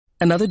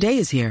Another day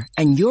is here,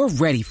 and you're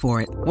ready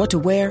for it. What to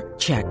wear?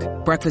 Check.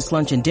 Breakfast,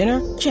 lunch, and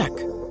dinner? Check.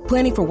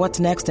 Planning for what's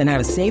next and how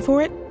to save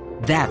for it?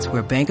 That's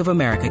where Bank of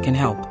America can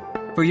help.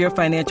 For your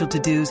financial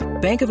to-dos,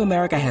 Bank of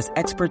America has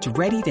experts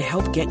ready to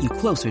help get you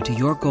closer to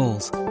your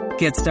goals.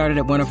 Get started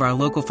at one of our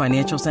local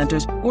financial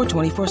centers or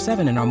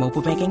 24/7 in our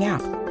mobile banking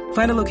app.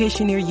 Find a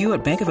location near you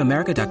at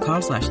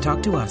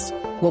bankofamerica.com/talktous.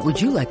 What would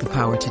you like the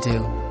power to do?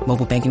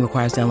 Mobile banking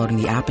requires downloading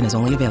the app and is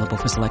only available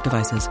for select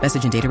devices.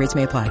 Message and data rates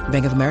may apply.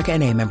 Bank of America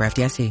N.A., member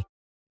FDIC.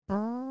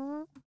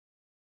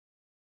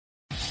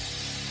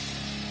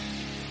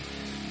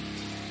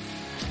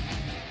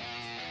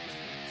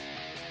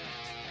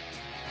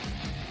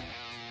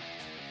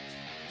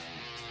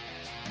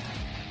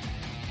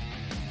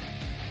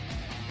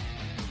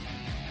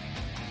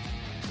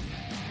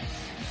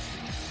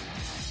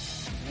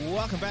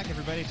 Welcome back,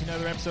 everybody, to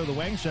another episode of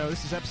The Wanger Show.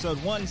 This is episode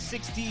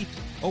 160.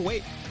 Oh,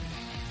 wait.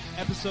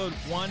 Episode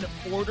 1,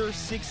 Order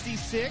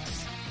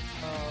 66.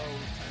 Oh,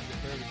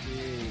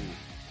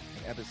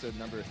 episode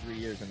number 3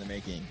 years in the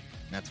making.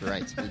 That's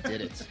right. We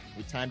did it.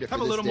 We timed it for Have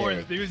this a little day. more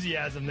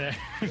enthusiasm there.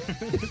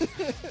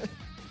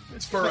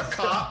 It's for a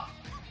cop.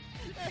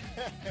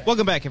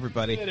 Welcome back,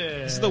 everybody. It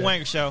is. This is The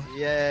Wanger Show.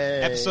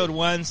 Yay. Episode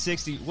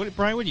 160.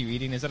 Brian, what are you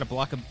eating? Is that a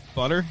block of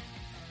butter?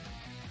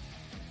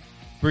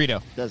 Burrito.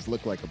 It does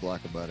look like a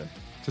block of butter.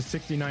 It's a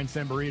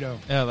 69-cent burrito.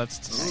 Oh, that's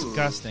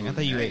disgusting. I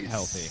thought you ate nice.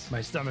 healthy.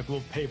 My stomach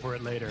will pay for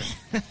it later.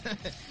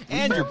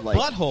 And your have, like,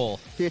 butthole.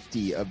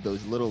 50 of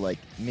those little, like,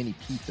 mini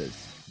pizzas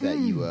that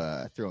you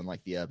throw in,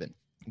 like, the oven.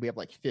 We have,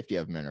 like, 50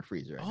 of them in our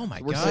freezer. Right Oh, my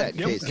now. So we're God. set in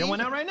Yep, case- get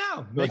one out right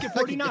now. Make it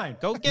 49.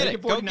 Go get Make it.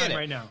 it Go 49 get it.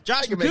 right now.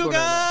 Josh can make one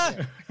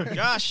Macuga!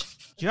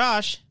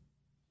 Josh.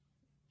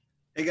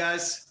 Hey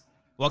guys,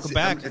 Welcome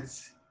back.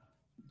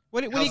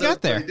 What do you how's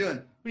got there? everybody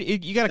doing?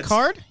 You got a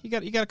card? You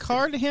got a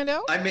card to hand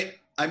out?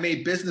 I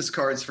made business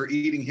cards for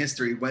Eating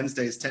History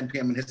Wednesdays, 10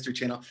 p.m. on History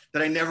Channel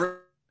that I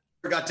never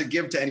got to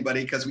give to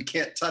anybody because we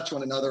can't touch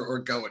one another or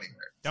go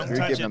anywhere. Don't We're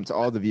touch giving it. them to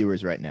all the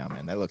viewers right now,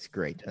 man. That looks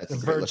great. That's The a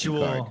great looking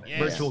virtual card. Yes.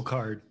 virtual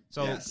card.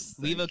 So Yes,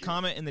 leave a thank you.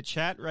 comment in the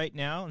chat right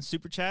now and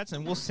super chats,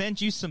 and we'll send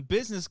you some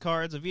business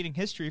cards of Eating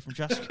History from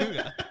Josh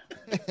Macuga.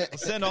 We'll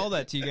send all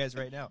that to you guys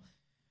right now.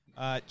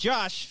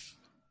 Josh,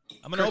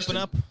 I'm going to open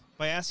up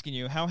by asking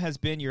you, how has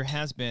been your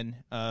has-been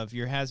of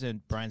your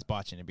has-been? Brian's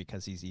botching it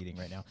because he's eating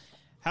right now.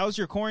 How's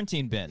your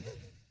quarantine been?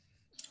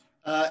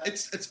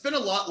 It's been a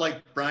lot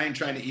like Brian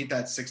trying to eat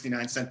that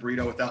 69-cent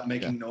burrito without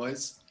making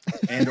noise,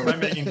 and I'm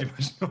making too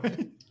much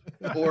noise.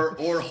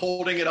 or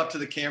holding it up to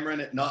the camera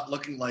and it not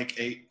looking like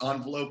a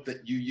envelope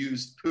that you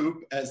used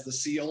poop as the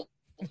seal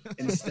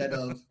instead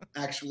of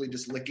actually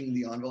just licking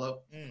the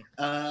envelope.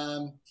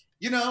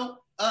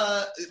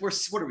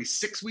 What are we,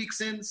 6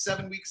 weeks in,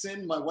 7 weeks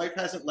in? My wife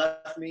hasn't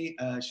left me.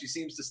 She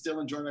seems to still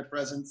enjoy my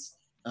presence.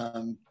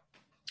 I've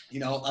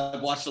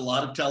watched a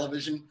lot of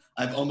television.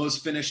 I've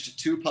almost finished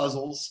 2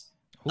 puzzles.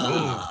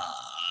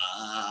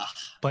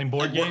 Playing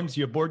board games?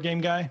 You a board game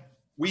guy?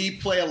 We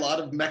play a lot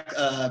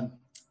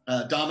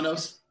of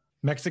dominoes.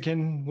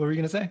 Mexican, what were you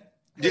going to say?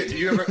 Do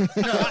you ever?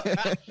 No.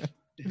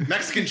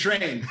 Mexican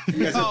Train.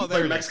 You guys ever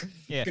play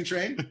Mexican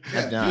Train?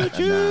 I've not,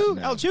 Choo-choo!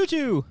 no. El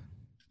choo-choo!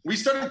 We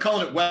started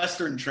calling it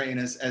Western Train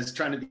as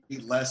trying to be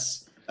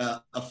less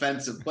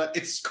offensive, but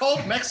it's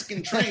called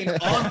Mexican Train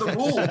on the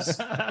rules.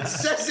 It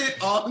says it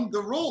on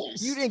the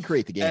rules. You didn't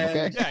create the game,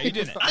 And- okay? Yeah, you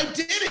did it. I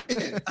did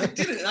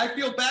it. And I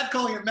feel bad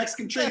calling it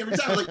Mexican Train every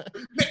time. I'm like,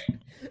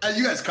 man,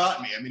 you guys caught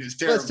me. I mean, it's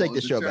terrible. Let's take the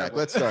It's show terrible. back.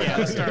 Let's start. Yeah, out.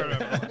 let's start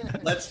over.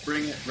 Let's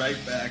bring it right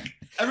back.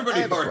 I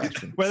Everybody have a already.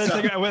 question. Well,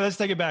 let's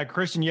take it back.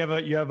 Christian, you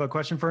have a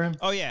question for him?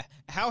 Oh, yeah.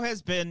 How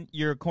has been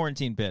your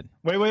quarantine been?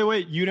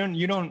 Wait. You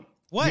don't.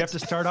 What? We have to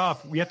start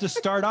off.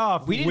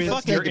 We didn't with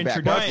fucking your take it back.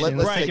 introduction.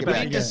 Let's Brian, take it we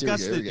back. didn't Yeah,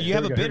 discuss here we the. go. You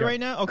have a Here we bid go. right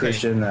now? Okay.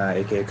 Christian,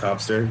 aka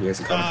Copster. You guys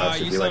can call me Copster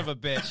You if you son like. of a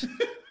bitch.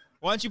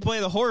 Why don't you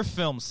play the horror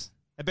films?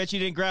 I bet you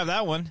didn't grab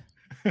that one.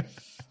 Did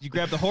you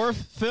grab the horror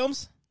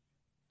films?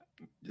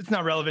 It's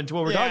not relevant to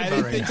what we're Yeah, talking I about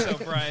didn't right think now.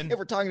 so, Brian. If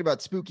we're talking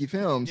about spooky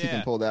films, you Yeah.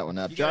 can pull that one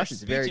up. You got a Josh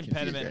is very speech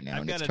confused impediment. right now,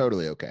 I've and got it's a-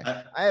 totally okay.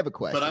 I have a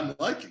question. But I'm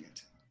liking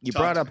it. You Talk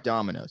brought to up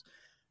dominoes.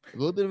 A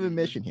little bit of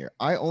admission here.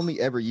 I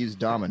only ever use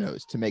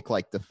dominoes to make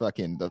like the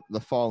fucking the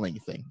falling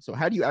thing. So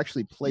how do you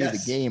actually play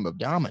Yes. the game of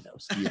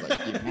dominoes? Do you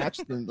match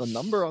the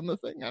number on the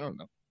thing? I don't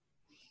know.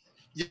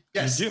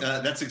 Yes, You do.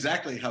 that's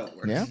exactly how it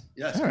works. Yeah?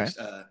 Yes, All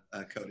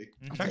right. Cody.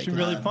 It's actually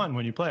really fun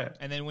when you play it.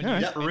 And then when All you,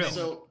 right. Yeah, and for real. then,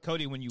 So-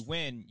 Cody, when you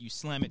win, you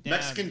slam it down.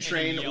 Mexican and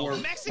Train you yell, or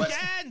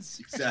Mexicans.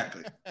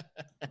 Exactly.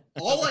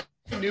 All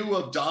I knew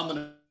of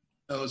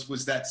dominoes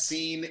was that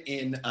scene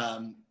in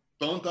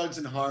Bone Thugs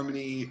and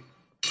Harmony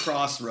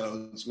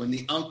Crossroads when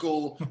the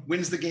uncle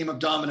wins the game of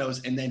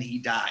dominoes and then he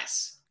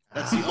dies.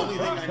 That's the only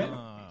thing I know.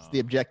 Oh. The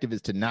objective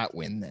is to not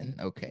win then.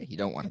 Okay. You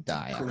don't want to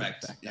die. after the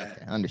Correct. fact. Yeah.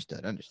 Okay.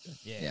 Understood.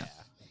 Yeah.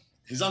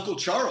 His uncle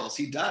Charles,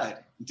 he died.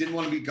 He didn't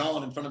want to be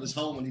gone in front of his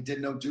home when he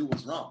didn't know do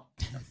was wrong.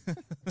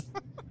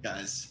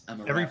 Guys,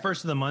 I'm a Every rapper.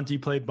 first of the month, you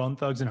played Bone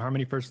Thugs and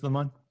Harmony first of the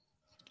month.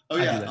 Oh I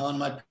do yeah, that. on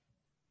my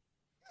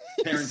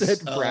parents. said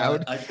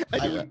proud. I I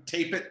do would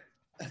tape it.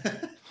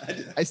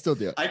 I still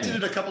do. I did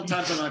it a couple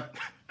times on my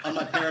on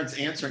my parents'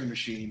 answering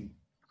machine,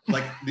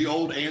 like the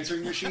old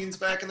answering machines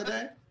back in the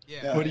day.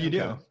 Yeah. What do you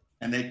do?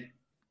 And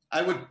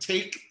I would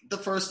take the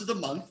first of the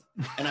month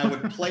and I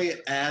would play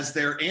it as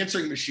their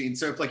answering machine.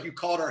 So if like you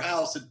called our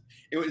house, it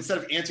would, instead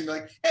of answering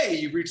like, "Hey,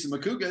 you've reached the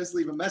Macugas,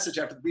 leave a message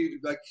after the beep,"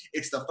 like,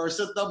 "It's the first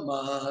of the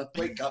month.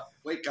 Wake up,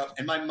 wake up."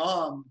 And my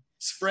mom's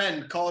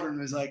friend called her and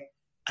was like,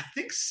 "I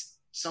think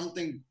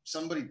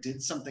somebody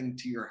did something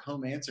to your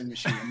home answering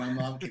machine." And my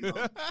mom came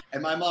home,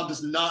 and my mom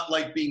does not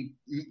like being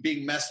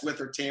messed with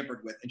or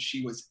tampered with, and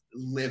she was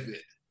livid.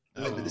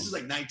 This is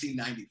like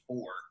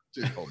 1994.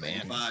 Oh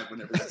man!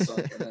 Whenever that song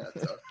came out.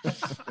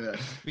 So, yeah.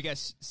 We got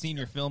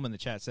Senior Film in the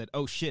chat said,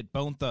 "Oh shit,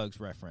 Bone Thugs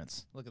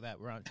reference." Look at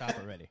that, we're on top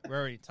already. We're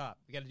already top.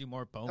 We got to do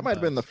more Bone. That might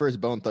have been the first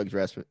Bone Thugs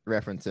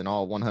reference in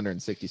all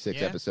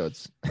 166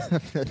 episodes.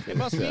 It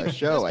must be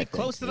show. I think.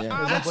 Close to the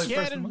That's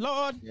Armageddon,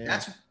 Lord.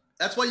 Yeah.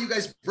 That's why you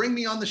guys bring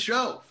me on the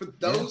show, for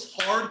those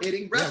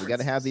hard-hitting references. Yeah, we got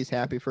to have these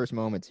happy first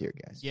moments here,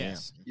 guys.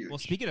 Yes. Yeah. Well,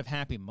 speaking of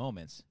happy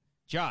moments,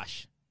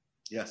 Josh,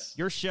 Yes.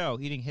 your show,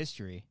 Eating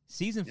History,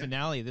 season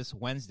finale this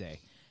Wednesday.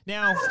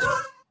 Now,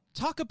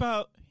 talk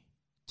a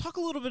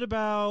little bit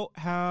about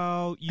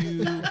how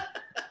you,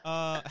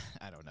 I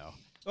don't know.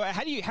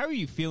 How are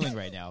you feeling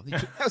right now?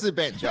 How's it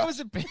been, Josh? How has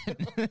it been?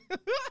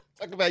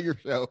 Talk about your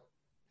show.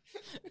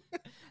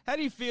 How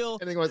do you feel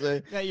Anything want to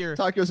say? that your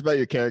Talk to us about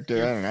your character.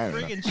 your I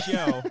don't know. friggin'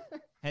 show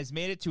has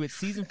made it to its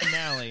season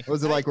finale? What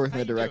was it like working How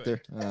with the you doing?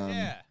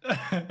 director?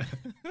 Yeah.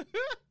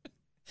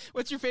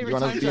 What's your You favorite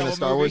want time to be in a travel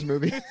Star Wars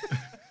movie?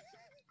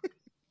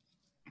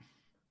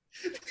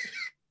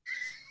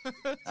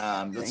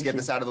 Let's get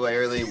this out of the way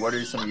early. What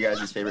are some of you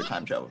guys' favorite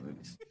time travel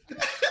movies?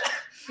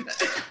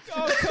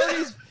 Oh,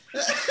 Cody's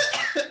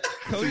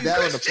Do that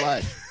on the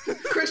fly.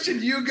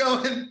 Christian, you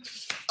going,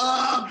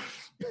 tell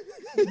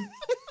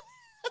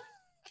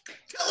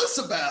us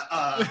about,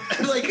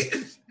 like,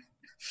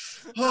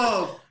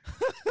 oh,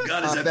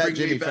 God, does that That bring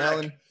Jimmy me back?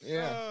 Fallon.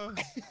 Yeah.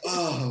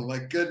 Oh my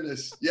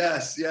goodness.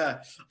 Yes.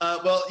 Yeah.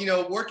 Well,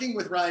 working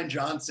with Ryan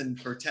Johnson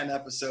for 10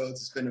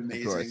 episodes has been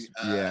amazing. course,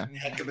 yeah.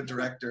 Heck of a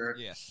director.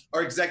 Yes.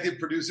 Our executive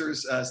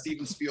producers,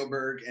 Steven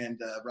Spielberg and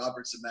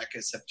Robert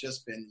Zemeckis, have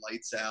just been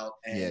lights out.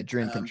 And, Yeah,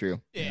 dream come true.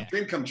 Yeah.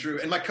 Dream come true.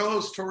 And my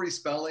co-host Tori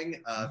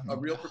Spelling, a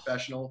real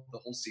professional the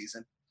whole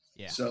season.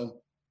 Yeah.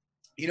 So,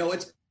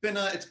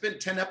 it's been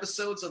 10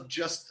 episodes of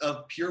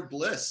pure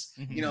bliss.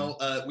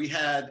 Mhm. We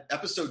had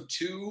episode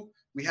 2.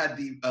 We had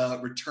the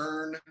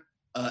return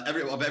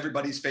of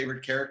everybody's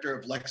favorite character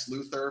of Lex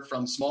Luthor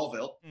from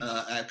Smallville.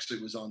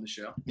 Actually was on the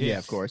show. Yeah,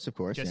 of course.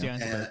 Jesse Yeah.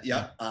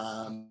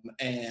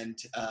 Eisenberg.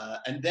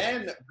 And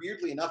then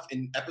weirdly enough,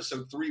 in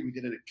episode 3, we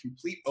did a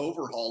complete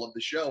overhaul of the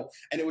show,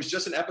 and it was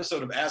just an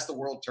episode of As the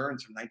World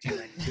Turns from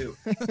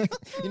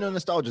 1992.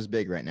 Nostalgia's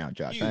big right now,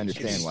 Josh. Huge. I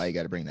understand why you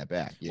got to bring that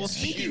back. Yeah. Well,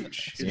 speaking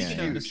Huge.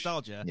 of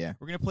nostalgia, Yeah.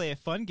 we're gonna play a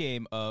fun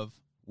game of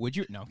Would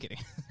You? No, I'm kidding.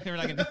 We're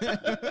not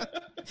gonna.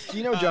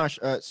 Josh,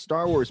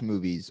 Star Wars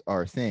movies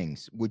are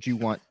things. Would you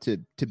want to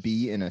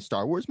be in a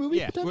Star Wars movie?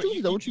 Yeah, potentially?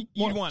 Is that what you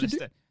you'd want to do?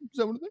 to. Is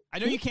that what I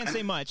know you can't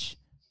say much,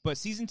 but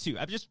season 2.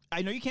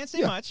 I know you can't say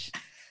Yeah. much,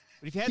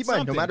 but if you had Keep in mind,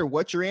 something, no matter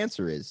what your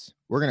answer is,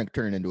 we're gonna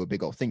turn it into a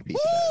big old think piece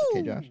about it.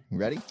 Okay, Josh, you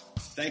ready?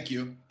 Thank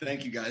you,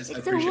 guys. I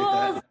appreciate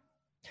that.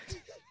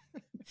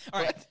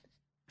 all right,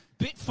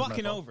 bit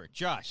fucking over.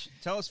 Josh,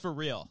 tell us for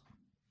real.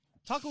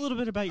 Talk a little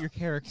bit about your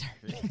character.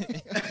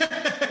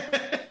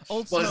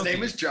 Old Well, his Smokey.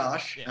 name is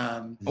Josh.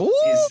 Yeah.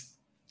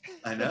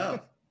 I know,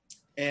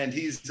 and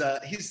he's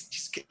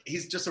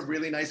just a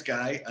really nice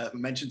guy who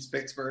mentions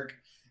Pittsburgh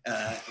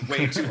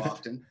way too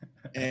often.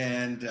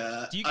 And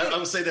I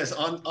will say this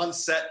on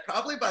set,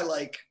 probably by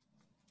like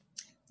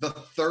the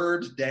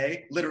third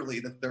day, literally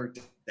the third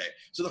day.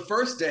 So the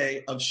first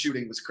day of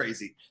shooting was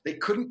crazy. They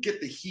couldn't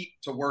get the heat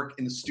to work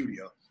in the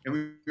studio, and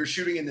we were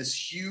shooting in this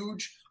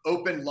huge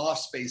open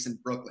loft space in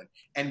Brooklyn,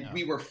 and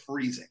we were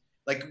freezing.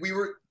 Like we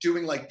were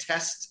doing like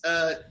test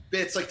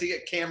bits, like to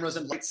get cameras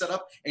and lights set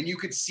up, and you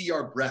could see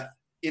our breath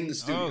in the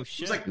studio. Oh, It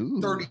shit. was like Ooh.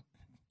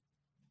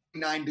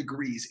 39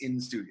 degrees in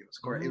the studio.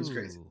 It was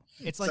crazy. Ooh.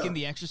 It's like So, in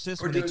The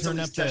Exorcist we're when they doing some turn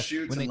of up these test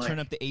shoots and, turn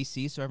like- up the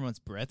AC so everyone's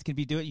breath can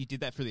be doing it. You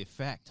did that for the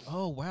effect.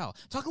 Oh wow!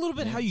 Talk a little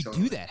bit how you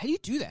totally. do that. How do you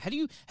do that? How do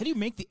you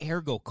make the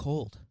air go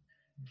cold?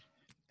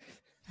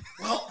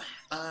 Well,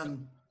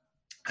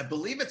 I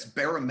believe it's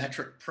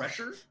barometric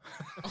pressure,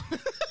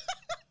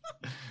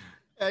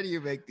 How do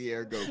you make the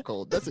air go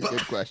cold? That's a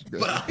good question.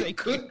 but I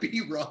could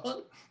be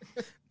wrong.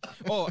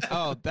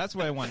 Oh, that's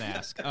what I want to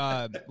ask.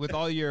 With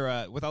all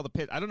the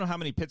Pitt, I don't know how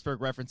many Pittsburgh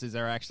references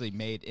are actually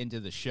made into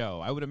the show.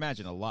 I would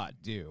imagine a lot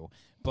do,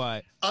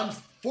 but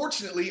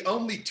Unfortunately,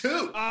 only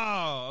 2.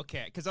 oh,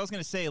 okay. Because I was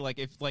gonna say, like,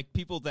 if like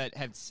people that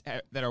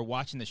are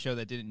watching the show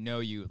that didn't know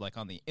you, like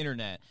on the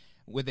internet,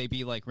 would they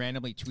be like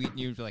randomly tweeting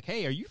you, like,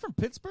 "Hey, are you from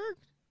Pittsburgh?"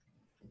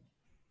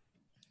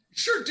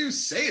 Sure do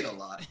say it a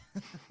lot.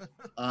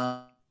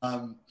 I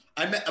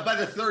met by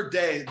the third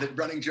day. The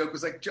running joke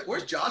was like,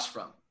 "Where's Josh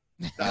from?"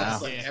 That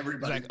was like Yeah.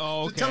 everybody. It's like,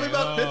 oh, So okay. tell me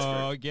about I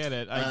Pittsburgh. get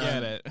it. I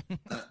get it.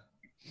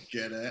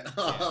 Get it?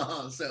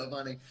 Oh, so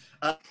funny.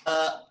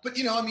 But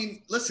you know, I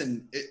mean,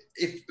 listen,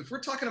 if we're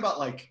talking about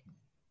like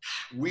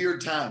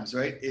weird times,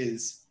 right?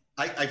 Is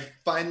I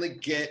finally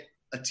get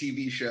a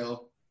TV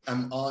show.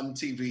 I'm on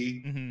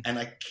TV and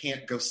I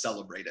can't go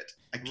celebrate it.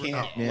 I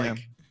can't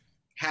like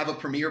have a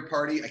premiere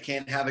party. I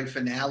can't have a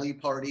finale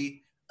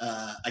party.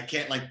 I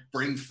can't like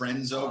bring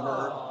friends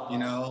over, you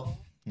know.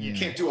 You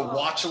can't do a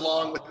watch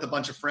along with a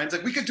bunch of friends.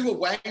 Like we could do a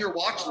Wanger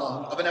watch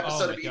along of an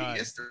episode of Eating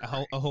History.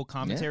 A whole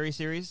commentary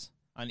series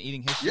on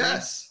Eating History.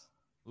 Yes.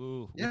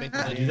 Ooh, do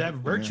that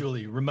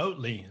virtually,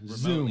 remotely.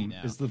 Zoom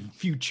now. is the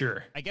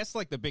future. I guess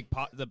like the big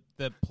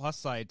the plus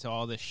side to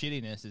all this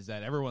shittiness is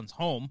that everyone's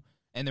home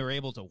and they're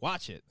able to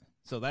watch it.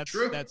 So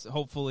that's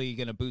hopefully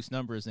going to boost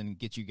numbers and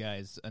get you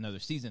guys another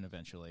season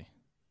eventually.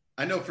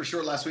 I know for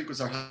sure last week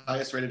was our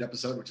highest rated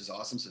episode, which is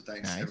awesome. So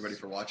thanks everybody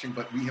for watching.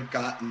 But we have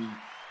gotten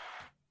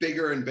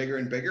bigger and bigger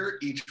and bigger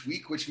each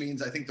week, which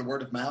means I think the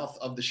word of mouth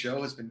of the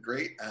show has been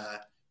great.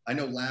 I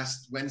know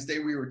last Wednesday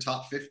we were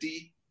top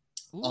 50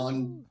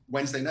 on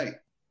Wednesday night.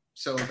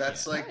 So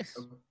that's a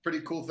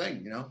pretty cool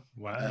thing, you know,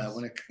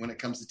 when it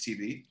comes to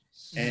TV.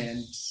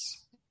 And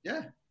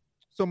yeah.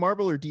 So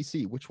Marvel or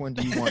DC, which one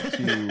do you want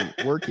to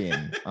work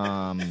in?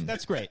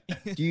 That's great.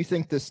 Do you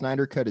think the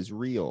Snyder Cut is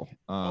real?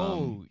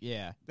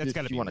 That's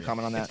got to be. You want to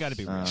comment on that? It's got to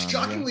be real.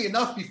 Shockingly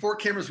enough, before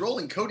cameras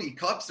rolling, Cody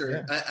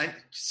Copster.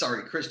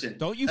 Sorry, Christian.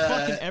 Don't you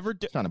fucking ever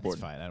do? It's not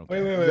important. It's fine. I don't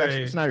Wait, care.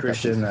 wait. Snyder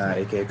Christian,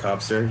 aka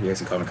Copster. You guys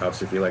can call me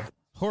Copster if you like.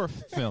 Horror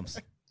films.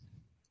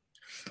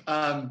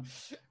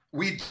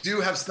 We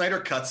do have Snyder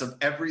cuts of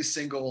every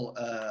single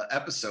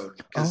episode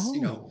because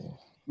you know.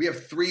 We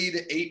have 3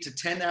 to 8 to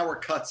 10 hour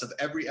cuts of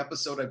every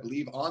episode, I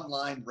believe,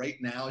 online right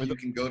now. You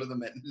can go to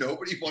them at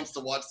Nobody Wants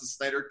to Watch the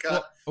Snyder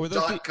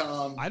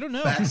Cut.com. I don't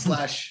know.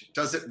 /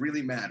 Does it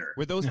really matter?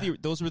 Were those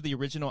those were the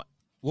original?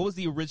 What was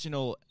the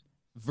original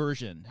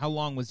version? How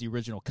long was the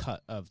original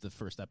cut of the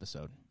first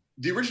episode?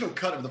 The original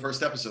cut of the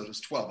first episode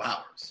was 12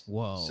 hours.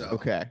 Whoa. So,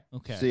 Okay.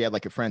 So you had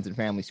like a friends and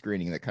family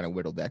screening that kind of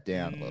whittled that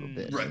down a little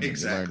bit. Right,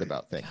 exactly. You learned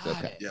about things.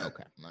 Yeah.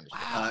 Okay.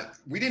 Wow.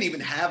 We didn't even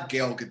have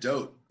Gal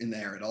Gadot in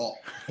there at all.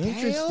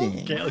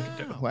 Interesting. Gal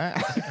Gadot. Wow.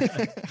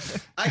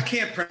 I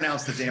can't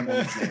pronounce the damn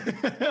woman's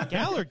name.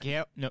 Gal or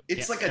Gal? No.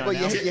 It's like Well,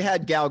 you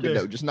had Gal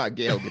Gadot, just not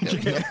Gail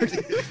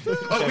Gadot.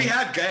 Oh, we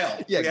had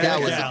Gal. Yeah,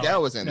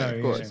 Gal was in there,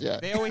 of course. Yeah.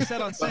 They always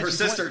said on set. But her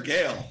sister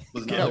Gail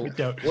was Gal not.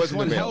 Gadot. Was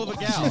one hell of a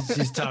gal.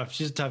 She's tough.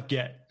 She's a tough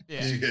get.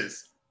 Yeah. She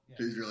is.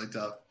 She's really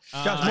tough.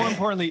 Josh, more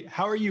importantly,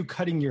 how are you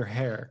cutting your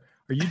hair?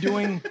 Are you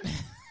doing?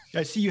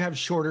 I see you have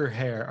shorter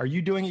hair. Are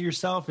you doing it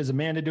yourself? Is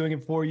Amanda doing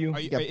it for you?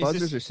 You got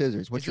buzzers or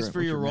scissors? Is this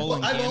for your role?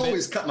 Well, I've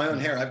always cut my own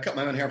hair. I've cut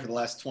my own hair for the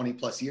last 20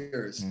 plus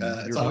years.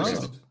 It's always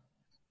just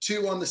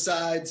 2 on the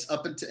sides,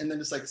 and then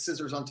it's like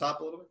scissors on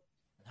top a little bit.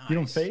 Nice. You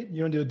don't fade?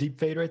 You don't do a deep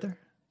fade right there?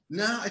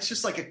 No, it's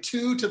just like a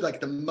 2 to like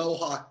the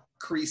mohawk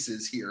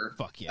creases here.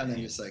 Fuck yeah. And then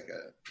just like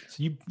a.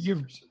 So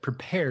you're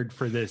prepared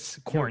for this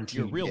quarantine.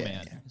 You're a real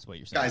man, is what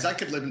you're saying. Guys, I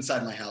could live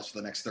inside my house for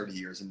the next 30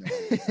 years. And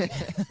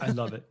I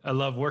love it. I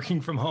love working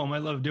from home. I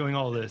love doing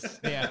all this.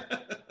 Yeah,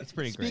 it's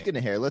pretty great. Speaking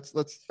of hair, let's.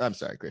 I'm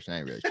sorry, Christian. I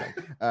ain't really trying.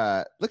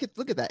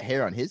 Look at that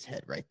hair on his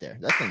head right there.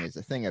 That thing is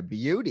a thing of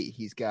beauty.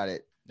 He's got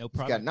it. No He's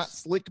problem. got not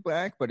slicked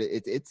back, but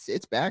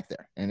it's back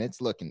there, and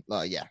it's looking.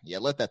 Oh yeah.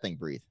 Let that thing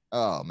breathe.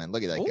 Oh man,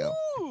 look at that go.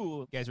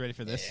 Ooh, you guys ready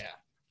for this? Yeah.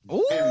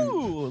 Ooh,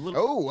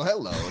 Oh,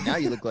 hello. Now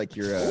you look like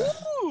you're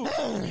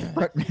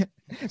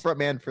front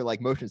man for like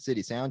Motion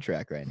City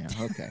soundtrack right now.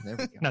 Okay, there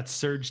we go. Not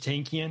Serge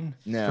Tankian.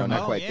 No,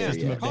 not quite there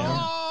System yet. of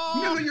Down.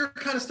 you know what you're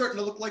kind of starting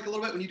to look like a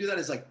little bit when you do that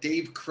is like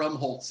Dave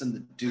Krumholtz in The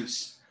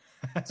Deuce.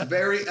 It's a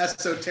very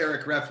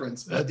esoteric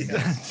reference, but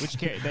yeah. Which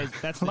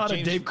that's A lot the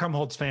of Dave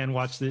Krumholtz fan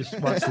watch this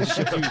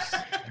show.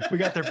 We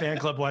got their fan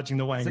club watching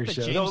the Wanger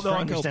show. They'll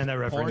understand that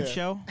reference.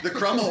 Show? The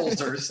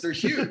Krumholzers, they're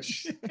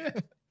huge.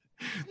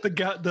 The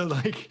guy, the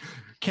like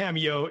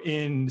cameo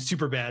in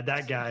Superbad,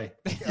 that guy.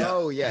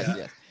 Oh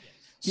yes.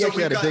 He So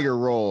actually had we've a got- bigger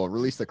role.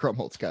 Release the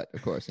Krumholtz cut,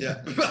 of course.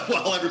 Yeah,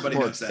 well, everybody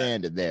More knows that.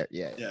 expanded there.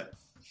 Yeah. Yeah.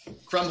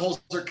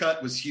 Krumholzer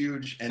cut was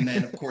huge, and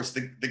then of course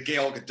the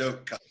Gail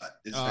Gadot cut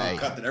is the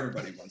cut that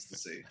everybody wants to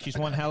see. She's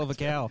one hell of a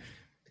gal.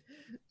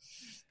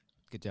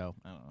 Good job.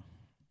 I don't know.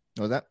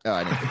 Was that? Oh,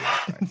 I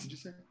didn't. Did you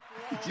say?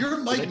 Your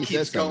then mic you keeps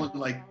said something. going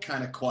like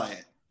kind of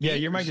quiet. Yeah,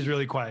 your mic is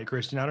really quiet,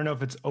 Christian. I don't know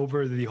if it's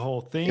over the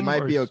whole thing. It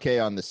might or be it's- okay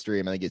on the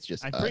stream. I think it's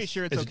just. I'm us. pretty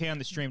sure it's Is- okay on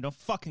the stream. Don't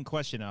fucking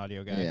question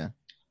audio, guy. Yeah.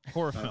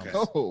 Horror films. Okay.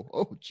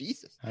 Oh,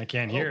 Jesus. I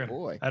can't hear Oh, him.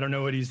 boy. I don't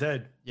know what he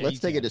said. Yeah, Let's you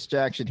take a can.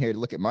 distraction here to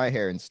look at my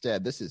hair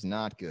instead. This is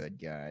not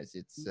good, guys.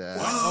 It's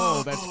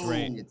Oh, that's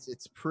great.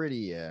 it's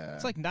pretty.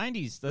 It's like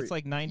 90s. That's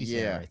like 90s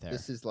hair yeah. right there.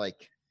 This is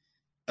like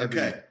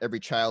Okay.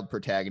 every child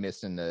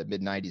protagonist in the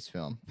mid '90s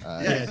film.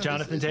 Yeah,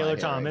 Jonathan this is my Taylor hair right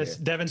Thomas,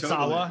 here. Devin Totally.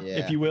 Sawa, Yeah.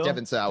 if you will.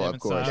 Devin Sawa, Devin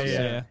of course. Sawa,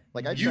 Yeah.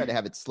 Like I You- try to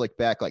have it slicked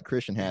back like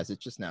Christian has.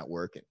 It's just not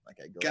working. Like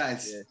I go. like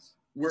Guys, this.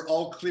 we're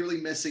all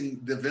clearly missing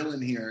the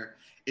villain here.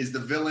 Is the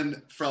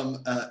villain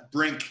from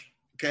Brink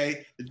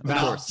Okay,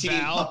 Val. Team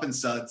Val. Pump and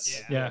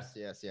Suds. Yeah.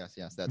 Yes.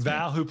 That's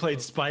Val, who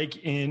played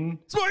Spike in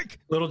Spike.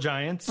 Little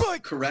Giants,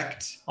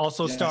 Correct.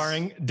 also Yes.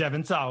 starring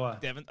Devon Sawa.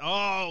 Devin.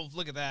 Oh,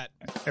 look at that.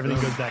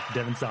 Everything goes back to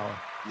Devon Sawa.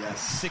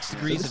 Yes. 6 So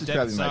degrees this of is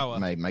Devin probably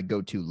Sawa. my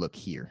go-to look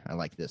here. I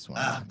like this one.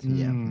 Ah.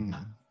 Yeah. Mm.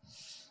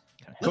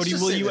 Let's Cody,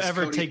 just will say you this,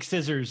 ever Cody. take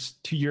scissors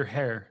to your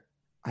hair?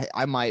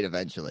 I might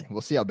eventually. We'll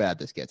see how bad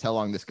this gets, how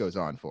long this goes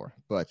on for.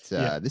 But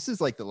Yeah. this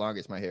is like the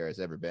longest my hair has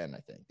ever been. I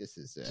think this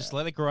is. Just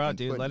let it grow out, when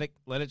dude. putting-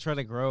 Let it try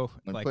to grow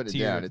when like putting to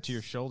it down, your it's- to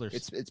your shoulders.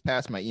 It's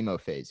past my emo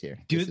phase here.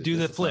 Do This is- the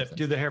this is flip. something.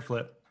 Do the hair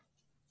flip.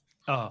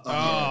 Oh,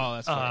 oh,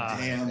 that's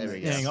funny. Damn. There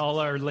we go. dang! All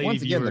our lady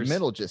Once again, viewers. the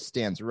middle just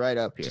stands right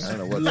up here. I don't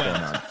know what's going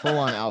on. Full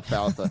on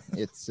alfalfa.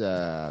 It's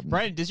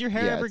Brian, does your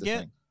hair yeah, ever it's a get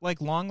thing.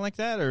 like long like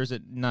that, or is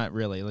it not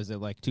really? Is it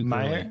like too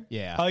My curly? hair?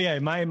 Yeah. Oh yeah,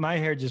 my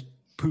hair just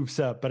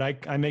poofs up, but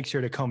I make sure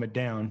to comb it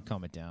down.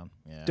 Calm it down.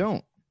 Yeah.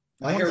 don't.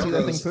 My I want hair to see that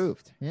thing grows.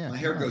 poofed. Yeah. My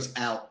hair come on. goes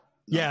out.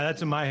 Yeah,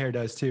 that's what my hair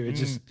does too. It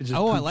just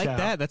Oh, I poofs like out.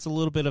 that. That's a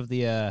little bit of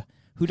the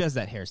who does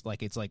that hair? It's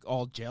like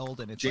all gelled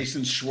and it's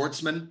Jason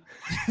Schwartzman.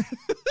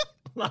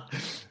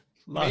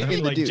 Lot of,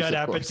 Maybe like the Deuce, Judd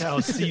of course.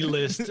 Apatow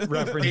C-list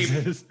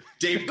references.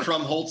 Dave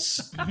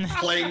Krumholtz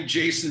playing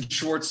Jason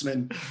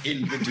Schwartzman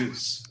in The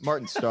Deuce.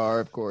 Martin Starr,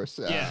 of course.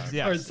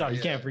 yeah. Or sorry,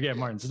 you can't forget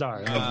Martin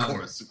Starr. Of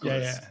course.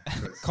 yeah.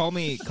 Of course. Call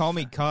me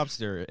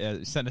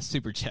Cobster. Send a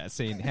super chat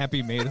saying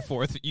 "Happy May the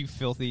 4th, you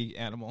filthy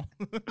animal."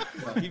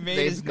 He made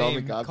They his call me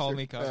name. Cobster. Call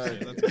me Cobster.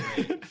 That's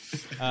great.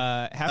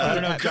 Happy, I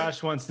don't know if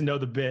Josh wants to know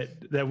the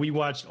bit that we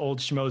watched old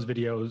Schmoes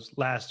videos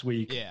last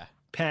week. Yeah.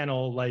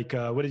 Panel like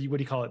what do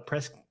you call it?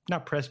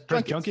 Not press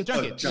Junkets. junkets.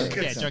 Yeah,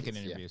 Junkets. junket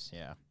interviews.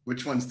 Yeah.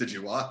 Which ones did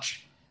you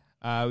watch?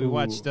 We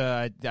watched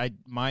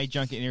my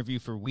junket interview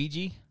for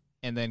Ouija,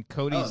 and then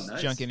Cody's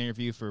nice. junket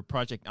interview for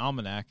Project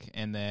Almanac,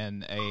 and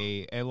then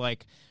a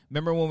like.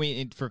 Remember when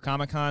we for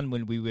Comic-Con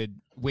when we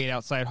would wait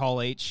outside Hall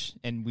H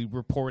and we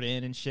report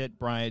in and shit?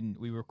 Brian,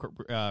 we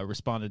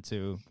responded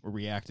to or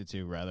reacted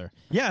to rather.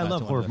 Yeah, I to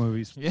love one horror of the-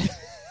 movies. Yeah,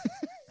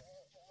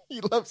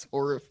 He loves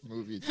horror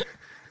movies.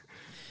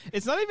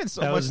 it's not even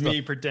so That much was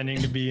me pretending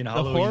to be an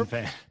Halloween horror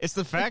fan. It's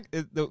the fact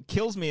that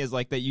kills me is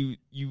like that you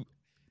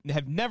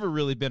have never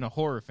really been a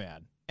horror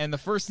fan, and the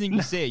first thing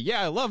you say,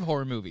 yeah, I love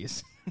horror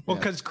movies. Well,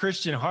 because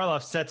Christian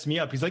Harloff sets me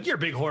up. He's like, "You're a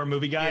big horror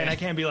movie guy," and I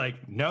can't be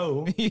like,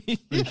 "No."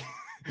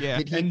 Yeah.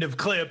 Did he- End of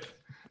clip.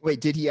 Wait,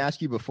 did he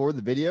ask you before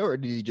the video, or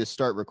did he just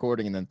start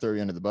recording and then throw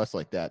you under the bus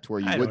like that, to where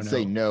you I would don't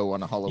say know. no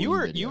on a Halloween You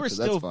were video? So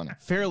still that's funny.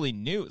 fairly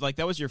new. Like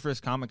that was your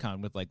first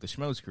Comic-Con with like the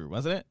Schmoes crew,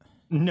 wasn't it?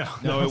 No,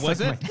 No, that it was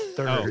wasn't? Like my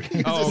third. Oh,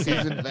 He's a okay.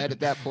 seasoned vet at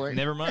that point.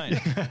 Never mind.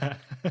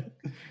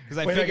 Because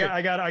I Wait, figured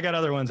I got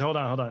other ones. Hold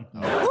on.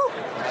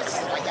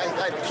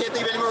 I can't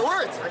think of any more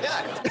words. I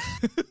got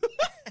it.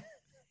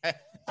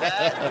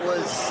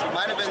 That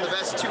might have been the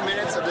best 2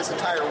 minutes of this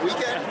entire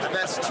weekend. The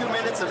best 2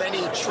 minutes of any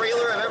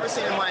trailer I've ever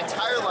seen in my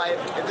entire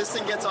life. If this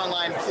thing gets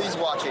online, please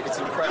watch it. It's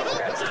incredible,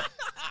 guys.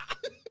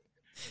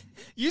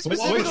 you What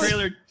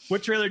specifically.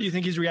 trailer do you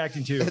think he's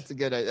reacting to? That's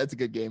a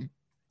good game.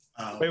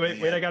 Oh, Wait.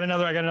 man. I got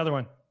another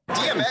one.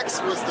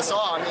 DMX was the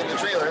song in the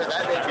trailer.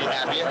 That made me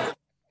happy.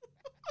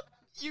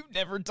 You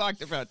never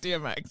talked about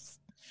DMX.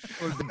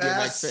 What the DMX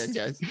Fast, fan,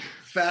 guys?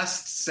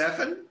 Fast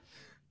 7?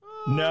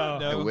 No,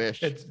 No. I wish.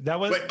 That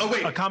was Wait, oh,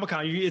 wait. a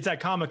Comic-Con. It's at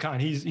Comic-Con.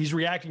 He's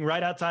reacting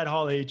right outside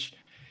Hall H.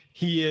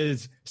 He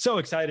is so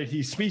excited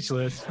he's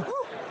speechless.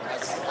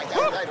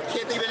 I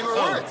can't think of any more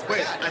Oh, words.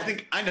 wait, I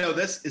think I know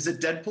this. Is it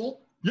Deadpool?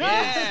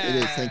 Yeah. It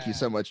is. Thank you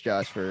so much,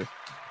 Josh, for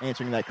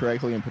answering that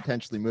correctly and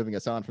potentially moving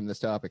us on from this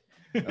topic.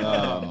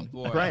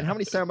 Boy. Brian, how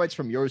many sound bites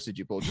from yours did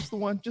you pull? Just the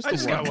one? Just I the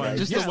just one. got one. right?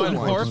 Just the one.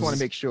 Just want to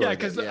make sure. Yeah,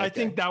 because that- I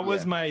think okay. that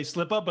was Yeah. my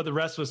slip up, but the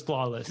rest was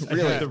flawless. I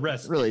Really? think the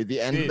rest Really, the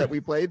end Dude. that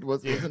we played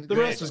wasn't the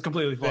rest was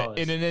completely flawless.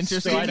 In an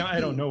interesting. So I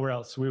don't know where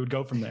else we would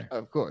go from there.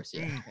 Of course,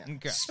 yeah.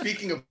 Okay.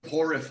 Speaking of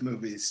horror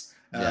movies,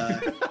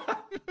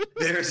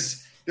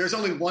 there's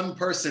only one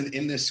person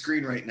in this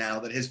screen right now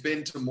that has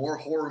been to more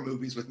horror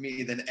movies with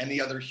me than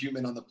any other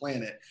human on the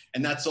planet,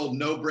 and that's old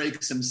No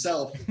Breaks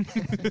himself,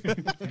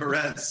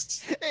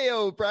 Perez. Hey,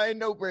 Brian,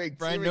 no breaks.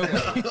 Brian, Here we no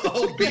go. breaks.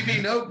 Old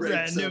BB No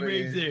Breaks. Random over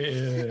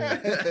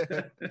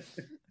here. breaks.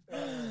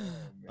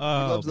 He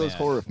Oh, loves those man.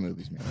 horror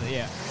movies, man.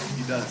 Yeah.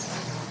 He does.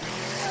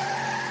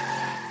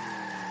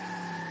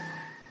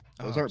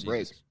 Those Oh, aren't Jesus.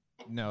 breaks.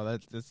 No,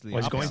 that's the.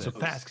 Well, he's going so opposite.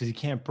 fast because he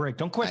can't break.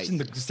 Don't question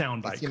the It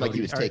sound bite. seemed like he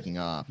Cody. was All right. taking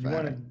off. You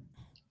want to?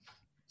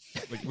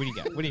 What do you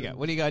got? What do you got?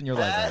 What do you got in your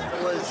library?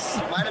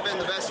 That might have been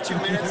the best 2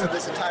 minutes of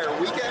this entire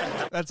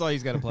weekend. That's all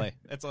he's got to play.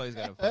 That's all he's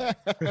got to play.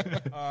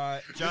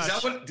 Is Josh. that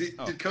what, did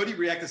Oh. Cody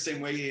react the same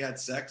way he had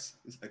sex?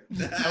 He's like,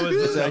 That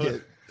was,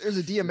 There's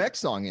a DMX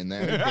song in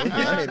there.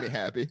 That made me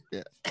happy.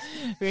 Yeah.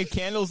 We had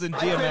candles and I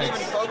couldn't even DMX.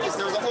 focus.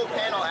 There was a whole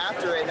panel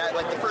after it, and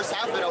like the first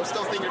half of it, I was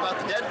still thinking about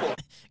the Deadpool.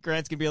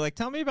 Grant's gonna be like,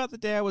 "Tell me about the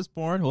day I was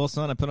born." Well,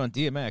 son, I put on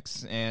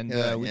DMX, and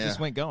Yeah, we yeah. just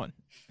went going.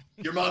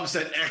 Your mom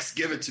said, X,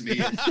 give it to me.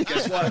 And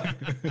guess what?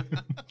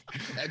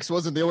 X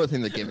wasn't the only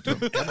thing that gave it to him.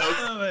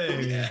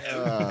 Hey.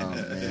 Oh,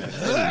 man.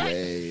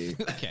 Anyway.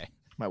 Okay.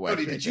 My wife.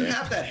 Cody, did you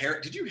have that hair?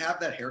 Did you have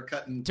that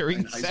haircut During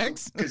in high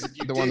sex? school? Because if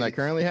you The did, one that I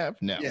currently have?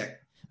 No. Yeah.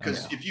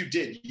 Because if you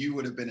did, you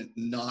would have been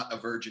not a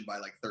virgin by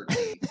like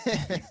 13.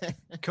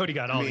 Cody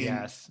got all the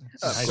ass.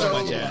 So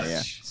much much.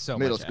 ass. So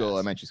Middle much school, ass.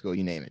 elementary school,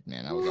 you name it,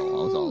 man. I was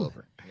all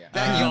over. Yeah.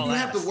 That, you all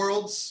have ass.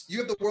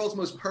 the world's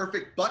most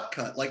perfect butt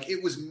cut. Like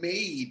it was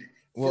made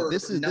Well, for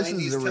this is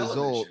 90s a result.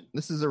 television.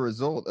 This is a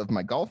result of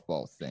my golf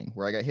ball thing,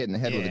 where I got hit in the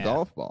head with a Yeah.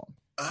 golf ball.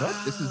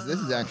 This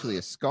is Ah. actually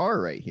a scar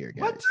right here,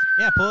 guys. What?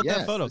 Yeah, pull up Yes,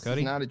 that photo, this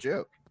Cody. is not a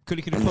joke.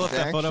 Cody, can you pull up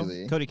that photo?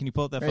 Actually, Cody, can you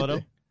pull up that right photo?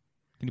 there.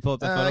 Can you pull up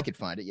that photo? I could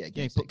find it. Yeah, Yeah, give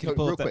me a can you sec.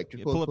 pull Real up that- quick.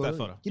 yeah, pull up that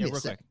photo. Give me Yeah, a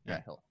real sec. quick. Yeah,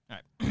 Yeah. hold All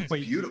right.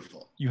 Wait,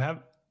 Beautiful. you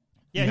have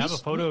Yeah, you have a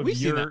photo of we've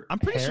seen your that. I'm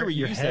pretty hair, sure we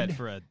your used head? that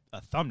for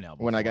a thumbnail. on.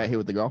 When I before. got hit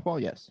with the golf ball,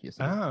 yes. I did.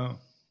 Oh,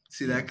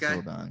 See that guy?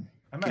 Hold on.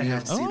 I Can might you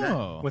have. see that?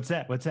 Oh, What's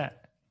that? What's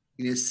that?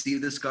 You see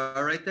the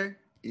scar right there?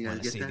 You you gotta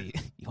want to get see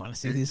that? you want to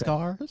see these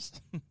scars?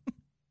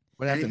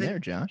 What happened Anything? there,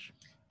 Josh?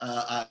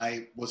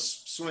 I was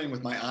swimming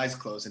with my eyes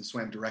closed and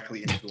swam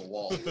directly into a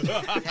wall.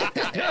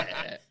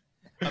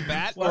 A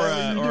bat Why or,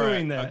 are you or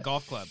doing a that?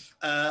 golf club?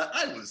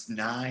 I was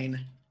 9,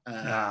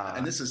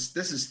 and this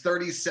is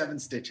 37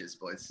 stitches,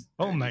 boys.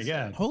 Oh my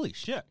 37. god! Holy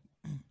shit!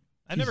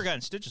 I've never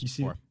gotten stitches you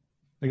see- before.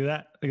 Look at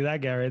that! Look at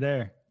that guy right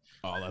there.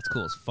 Oh, that's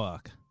cool as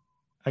fuck.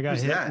 I got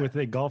Who's hit that? with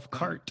a golf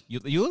cart. You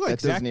look like That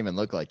doesn't Zach. even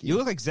look like You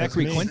look like That's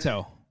Zachary me.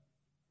 Quinto.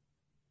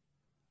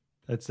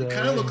 That's Kind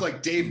of look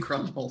like Dave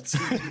Krumholtz.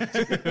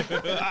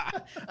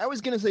 I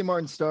was gonna say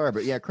Martin Starr,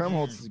 but yeah,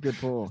 Krumholtz is a good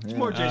pull. It's Yeah.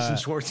 more Jason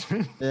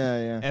Schwartzman.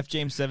 Yeah. F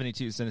James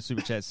 72 sent a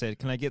super chat. Said,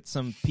 "Can I get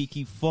some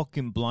Peaky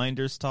fucking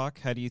Blinders talk?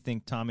 How do you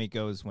think Tommy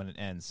goes when it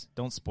ends?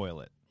 Don't spoil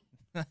it."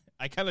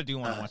 I kind of do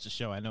want to watch the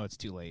show. I know it's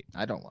too late.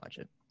 I don't watch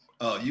it.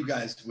 Oh, you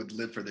guys would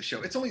live for the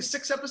show. It's only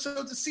 6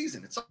 episodes a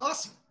season. It's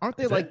awesome. Aren't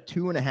they like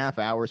 2.5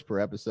 hours per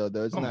episode,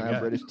 though? Isn't Oh my that how God.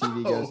 British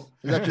TV No. goes?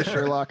 Is that just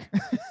Sherlock?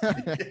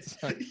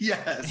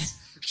 Yes.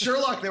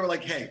 Sherlock, they were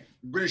like, hey,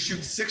 we're going to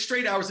shoot 6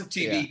 straight hours of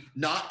TV,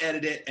 not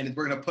edit it, and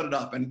we're going to put it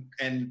up. And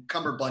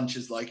Cumberbunch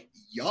is like,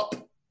 yup,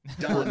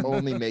 We're done.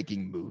 only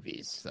making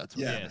movies. That's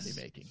what Yes. we're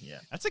only making. Yeah.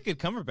 That's a good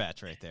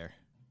Cumberbatch right there.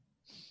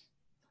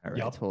 All right,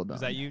 Yup. hold on.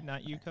 Was that you?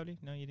 Not you, Cody?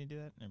 No, you didn't do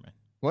that. Never mind.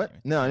 What?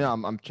 No,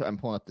 I'm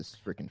pulling up this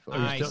freaking photo.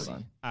 I Hold see.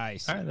 on. I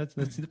see. All right,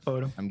 let's see the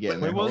photo. I'm getting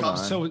Wait, there. Wait, Hold well, on.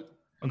 so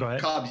go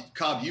ahead.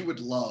 Cobb, you would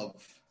love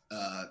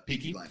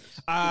Peaky? Peaky Blinders.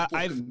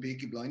 I've-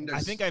 Peaky Blinders. I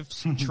think I've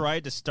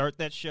tried to start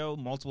that show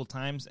multiple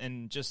times,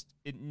 and just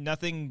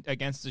nothing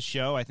against the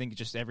show. I think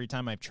just every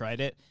time I've tried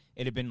it,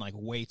 it had been like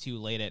way too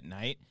late at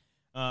night.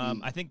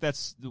 I think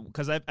that's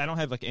because I don't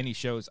have like any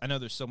shows. I know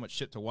there's so much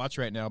shit to watch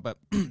right now, but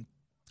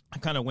I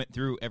kind of went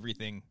through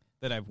everything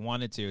that I've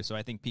wanted to. So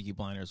I think Peaky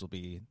Blinders will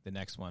be the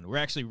next one. We're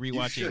actually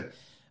rewatching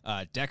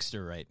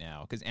Dexter right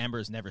now because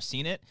Amber's never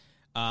seen it.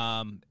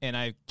 And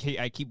I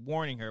keep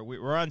warning her.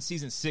 We're on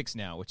season 6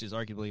 now, which is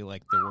arguably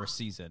like the worst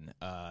season.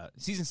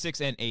 Season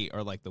 6 and 8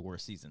 are like the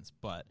worst seasons,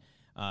 but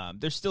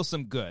there's still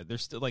some good.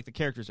 There's still like the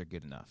characters are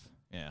good enough.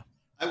 Yeah.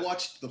 I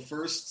watched the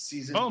first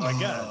season. Oh, my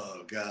God.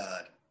 Oh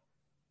God.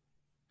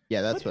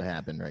 Yeah, that's what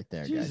happened right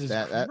there, Jesus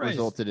guys. That Christ.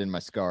 resulted in my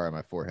scar on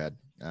my forehead.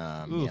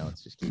 Oof. Yeah,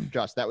 let's just keep.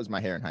 Josh, that was my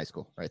hair in high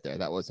school, right there.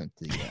 That wasn't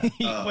the.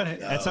 Oh, What- no.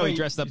 That's how he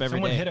dressed up every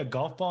Someone day. hit a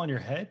golf ball on your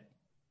head?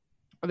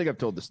 I think I've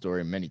told the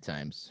story many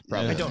times.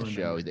 Probably I on don't the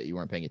show remember. that you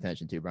weren't paying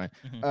attention to, Brian.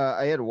 Mhm.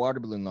 I had a water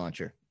balloon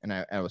launcher, and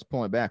I was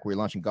pulling it back. We were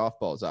launching golf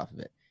balls off of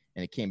it,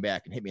 and it came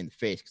back and hit me in the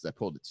face because I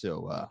pulled it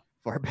so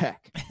far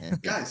back.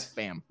 And Guys.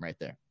 bam, right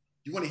there.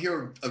 You want to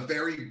hear a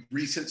very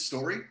recent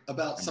story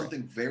about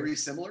something very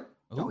similar?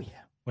 Ooh,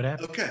 yeah. What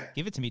happened? Okay.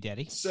 give it to me,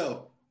 Daddy.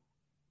 So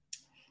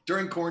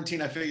during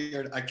quarantine, I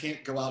figured I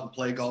can't go out and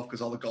play golf because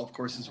all the golf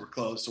courses were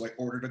closed. So I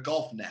ordered a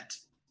golf net,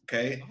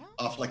 okay,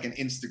 off like an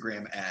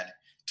Instagram ad.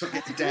 Took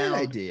it Good down.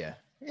 idea.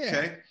 Yeah.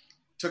 Okay.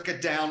 Took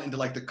it down into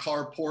like the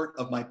carport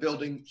of my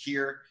building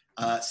here,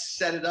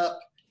 set it up,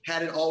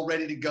 had it all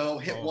ready to go,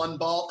 hit Oh. one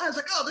ball. I was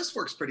like, oh, this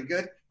works pretty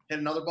good. Hit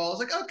another ball. I was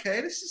like,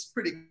 okay, this is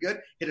pretty good.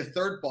 Hit a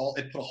third ball.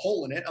 It put a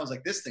hole in it. I was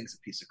like, this thing's a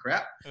piece of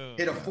crap.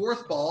 Hit a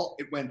fourth ball.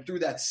 It went through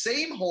that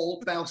same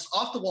hole, bounced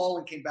off the wall,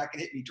 and came back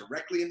and hit me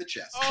directly in the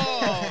chest.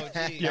 Oh,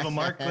 You have a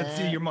mark? Let's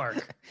see your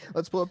mark.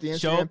 Let's pull up the Instagram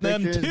Show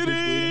them pictures. There's Do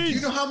titties!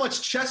 you know how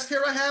much chest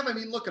hair I have? I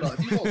mean, look at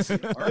it. You won't see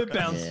the mark. It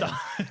bounced Yeah.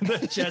 off.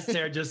 The chest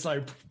hair just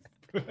like.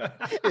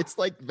 It's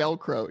like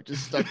Velcro, it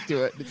just stuck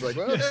to it. It's like,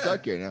 well, it's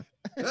stuck here now.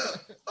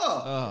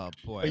 Oh, Oh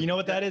boy, But you know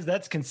what that is?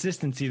 That's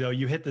consistency, though.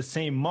 You hit the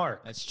same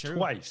mark. That's true.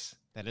 Twice.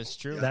 that is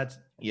true. That's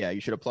Yeah, you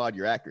should applaud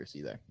your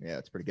accuracy there. Yeah,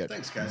 it's pretty good.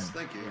 thanks, guys.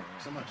 Thank you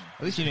so much.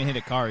 At least you didn't hit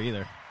a car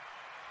either.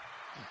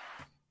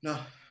 No,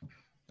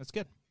 That's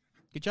good.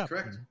 Good job.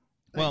 correct.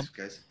 Well, Thanks,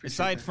 guys. Appreciate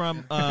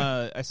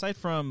Aside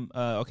that. from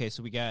okay,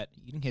 so we got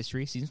Eating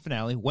History season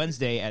finale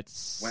Wednesday at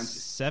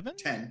 7?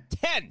 10.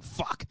 10.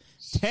 Fuck.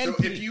 10. So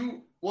if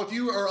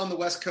you are on the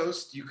West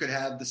Coast, you could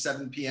have the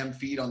 7 p.m.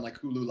 feed on like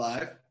Hulu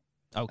Live.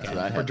 Okay. That's what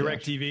I or have,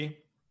 direct Josh. TV.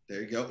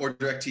 There you go. Or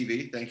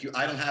DirecTV. Thank you.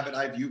 I don't have it.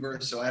 I have Uber,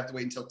 so I have to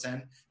wait until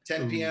 10.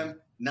 10 p.m.,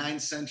 9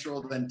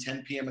 Central, then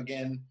 10 p.m.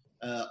 again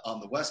on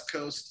the West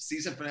Coast.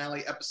 Season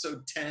finale,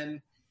 episode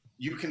 10.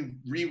 You can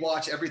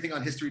rewatch everything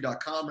on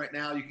history.com right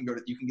now. You can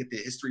get the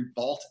History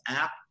Vault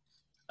app.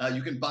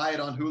 You can buy it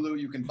on Hulu.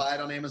 You can buy it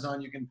on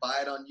Amazon. You can buy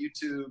it on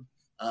YouTube.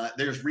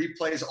 There's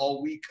replays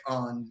all week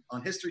on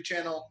History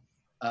Channel.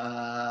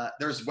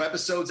 There's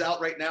webisodes out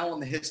right now on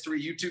the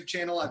History YouTube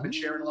channel. I've been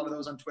sharing a lot of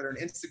those on Twitter and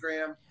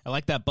Instagram. I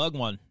like that bug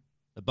one.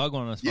 The bug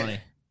one was funny.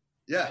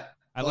 Yeah.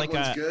 I like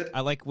good. I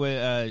like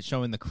what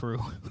showing the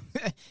crew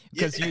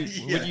because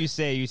what you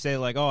say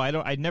like, oh,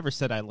 I never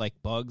said I like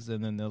bugs,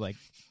 and then they're like,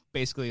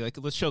 basically like,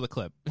 let's show the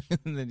clip,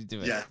 and then you do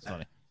it. Yeah, it's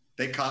funny.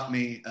 They caught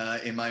me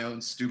in my own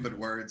stupid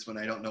words when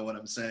I don't know what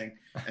I'm saying,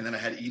 and then I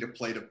had to eat a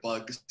plate of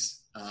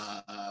bugs,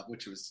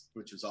 which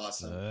was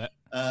awesome.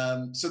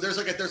 So there's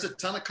a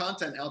ton of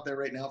content out there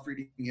right now for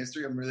Eating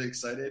History. I'm really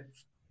excited.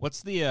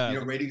 What's the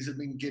ratings have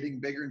been getting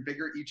bigger and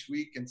bigger each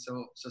week, and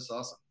so it's just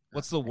awesome.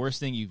 What's the worst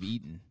thing you've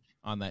eaten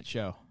on that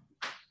show?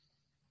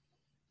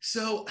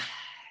 So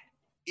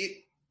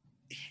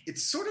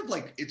it's sort of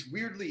like, it's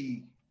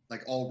weirdly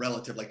like all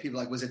relative. Like people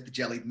are like, was it the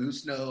jellied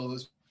moose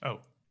nose? Oh,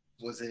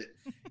 was it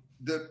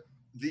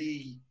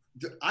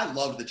I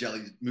loved the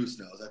jellied moose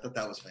nose. I thought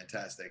that was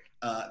fantastic.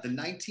 The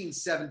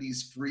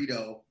 1970s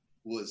Frito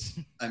was,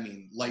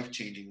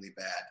 life-changingly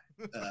bad.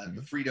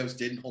 The Fritos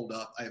didn't hold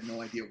up. I have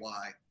no idea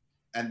why.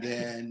 And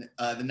then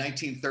the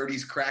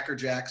 1930s Cracker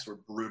Jacks were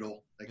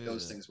brutal. Like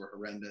those things were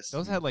horrendous.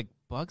 Those had like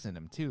bugs in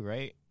them too,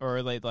 right?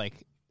 Or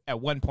like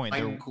at one point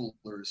Wine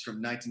coolers from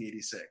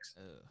 1986.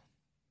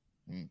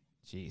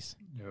 Jeez.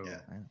 No. Yeah.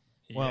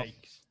 Well,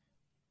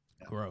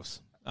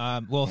 gross.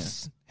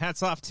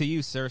 Hats off to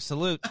you, sir.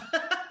 Salute.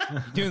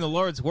 You're doing the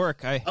Lord's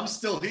work. I'm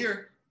still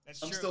here.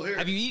 Still here.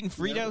 Have you eaten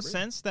Fritos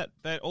since that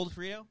old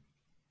Frito?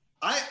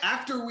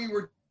 After we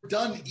were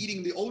done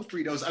eating the old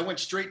Fritos, I went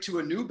straight to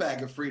a new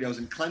bag of Fritos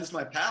and cleansed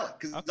my palate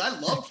because I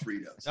love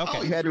Fritos.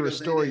 Okay, you had to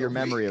restore your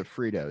memory of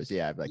Fritos.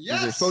 Yeah, like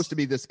they're supposed to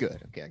be this good.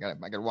 Okay, I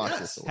gotta watch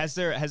this. Has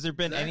there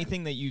been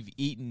anything that you've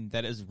eaten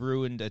that has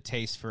ruined a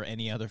taste for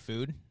any other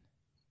food?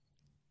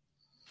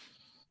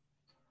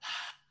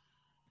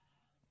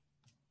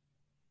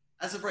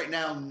 As of right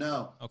now,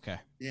 no. Okay.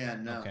 Yeah,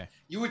 no. Okay.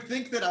 You would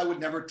think that I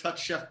would never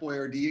touch Chef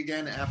Boyardee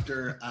again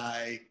after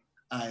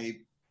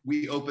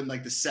we opened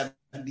like the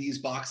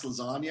 70s box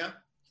lasagna.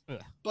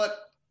 Ugh. But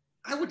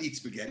I would eat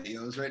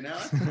SpaghettiOs right now.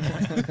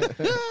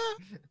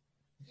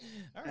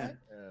 All right.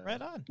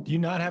 Right on. Do you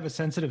not have a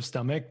sensitive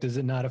stomach? Does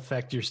it not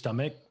affect your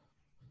stomach?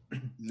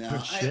 No,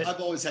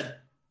 I've always had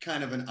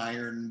kind of an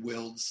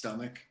iron-willed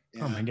stomach.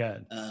 Yeah. Oh my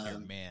God.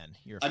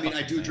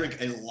 I do drink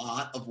a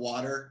lot of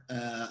water,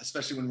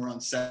 especially when we're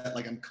on set.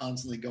 Like I'm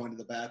constantly going to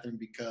the bathroom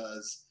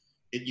because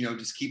it,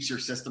 just keeps your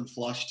system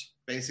flushed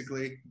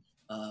basically.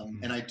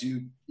 And I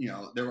do,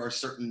 there are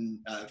certain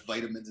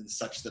vitamins and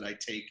such that I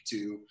take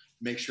to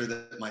make sure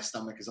that my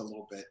stomach is a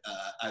little bit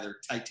either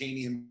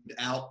titaniumed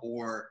out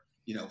or,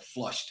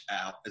 flushed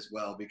out as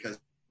well, because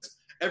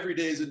every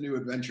day is a new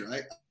adventure.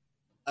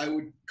 I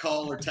would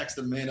call or text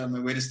Amanda on my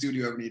way to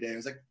studio every day. I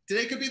was like,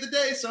 today could be the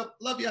day, so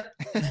love you.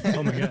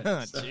 Oh my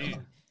God. So,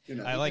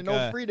 I like no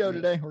Frito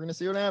today. We're gonna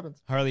see what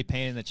happens. Harley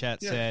Payne in the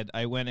chat said,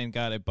 I went and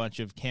got a bunch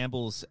of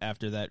Campbell's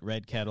after that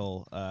Red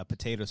Kettle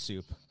potato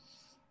soup.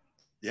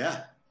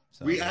 Yeah.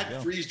 So we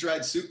had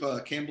freeze-dried soup,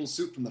 Campbell's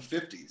soup from the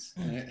 50s,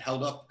 and it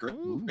held up great.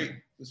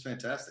 It was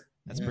fantastic.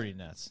 That's pretty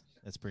nuts.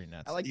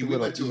 I like the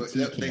little went to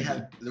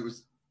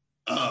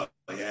oh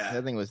yeah.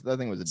 That thing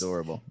was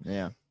adorable.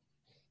 Yeah.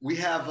 We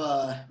have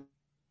a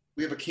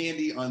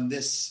candy on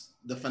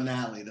the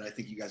finale that I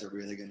think you guys are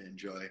really going to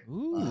enjoy.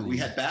 We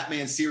had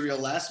Batman cereal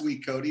last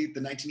week, Cody, the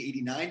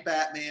 1989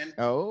 Batman.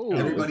 Oh,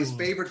 everybody's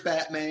favorite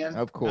Batman.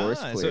 Of course,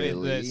 so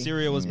the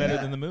cereal was better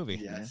than the movie.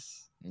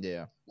 Yes.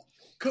 Yeah.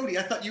 Cody,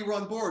 I thought you were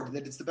on board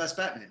that it's the best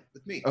Batman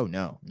with me. Oh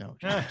no. No,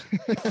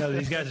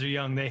 these guys are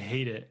young. They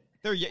hate it.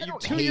 You're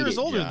 2 years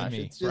older than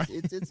me.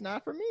 It's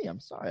not for me. I'm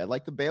sorry. I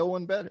like the Bale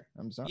one better.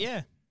 I'm sorry.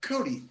 Yeah.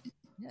 Cody,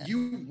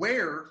 you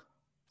wear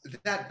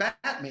that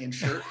Batman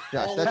shirt.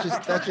 Josh,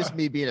 that's just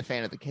me being a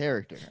fan of the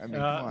character. I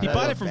mean, he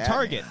bought it from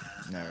Target.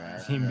 All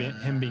right.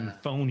 Him being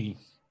phony,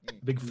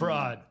 big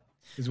fraud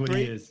is what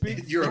he is.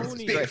 You're a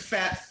big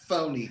fat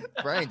phony.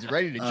 Brian's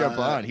ready to jump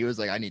on. He was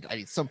like, I need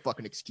some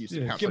fucking excuse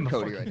to count for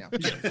Cody right now.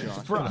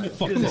 Fraud.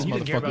 Fuck this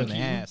motherfucker in the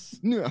ass.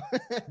 No.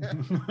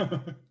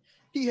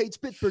 He hates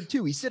Pittsburgh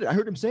too. He said it. I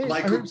heard him say it.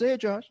 I heard him say it,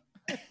 Josh.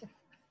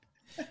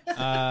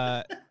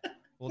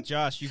 Well,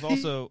 Josh, you've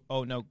also.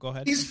 Oh no, go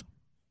ahead.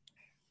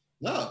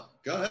 No,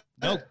 go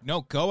ahead.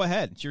 No, go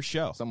ahead. It's your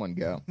show. Someone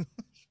go.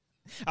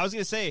 I was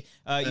gonna say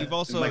you've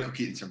also. Michael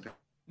Keaton's from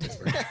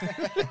Pittsburgh.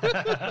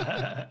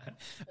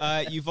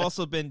 You've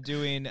also been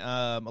doing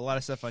a lot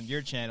of stuff on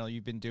your channel.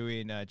 You've been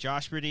doing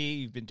Josh Brady.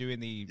 You've been doing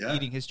the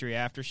Eating History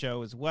After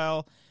Show as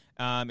well.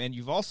 And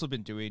you've also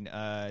been doing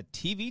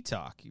TV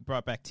Talk. You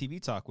brought back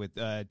TV Talk with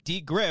D.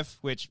 Griff,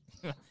 which,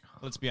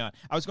 let's be honest,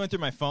 I was going through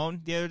my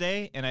phone the other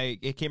day, and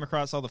it came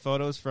across all the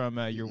photos from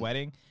your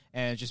wedding,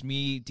 and just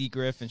me, D.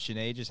 Griff, and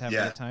Sinead just having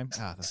a good time.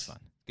 Ah, that's fun.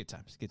 Good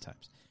times.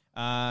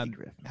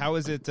 How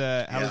is it?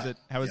 How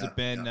has it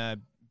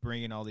been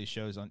bringing all these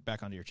shows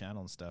back onto your channel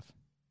and stuff?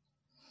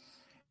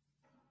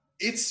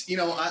 It's,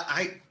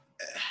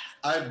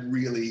 I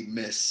really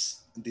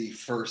miss the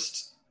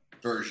first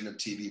version of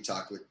TV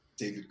Talk with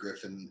David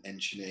Griffin and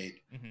Sinead.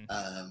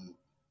 Mm-hmm.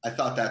 I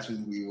thought that's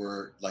when we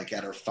were like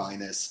at our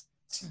finest.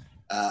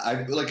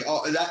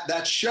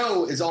 That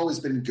show has always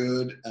been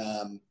good.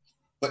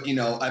 But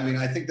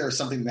I think there's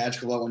something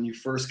magical about when you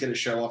first get a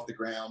show off the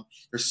ground.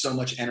 There's so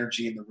much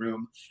energy in the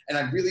room. And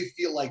I really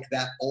feel like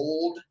that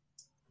old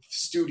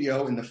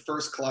studio in the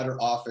first Collider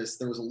office,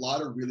 there was a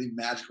lot of really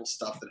magical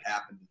stuff that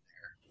happened in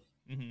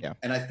there. Mm-hmm. Yeah.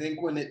 And I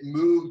think when it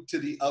moved to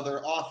the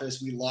other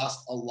office, we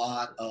lost a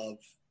lot of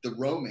the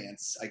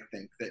romance, I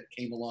think, that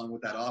came along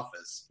with that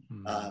office.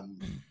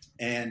 Mm-hmm.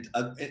 And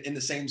in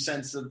the same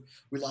sense of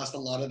we lost a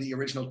lot of the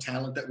original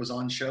talent that was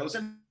on shows,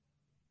 and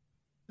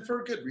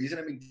for a good reason.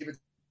 I mean, David,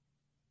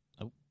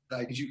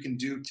 because you can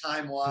do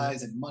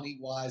time-wise and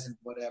money-wise and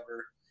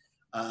whatever.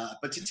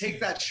 But to take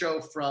that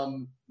show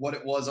from what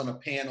it was on a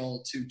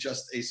panel to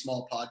just a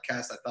small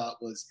podcast, I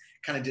thought was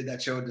kind of did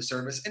that show a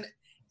disservice. And,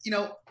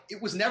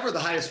 it was never the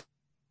highest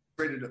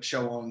rated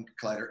show on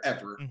Collider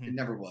ever. Mm-hmm. It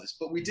never was.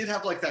 But we did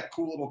have like that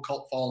cool little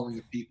cult following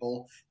of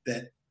people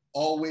that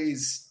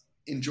always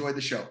enjoy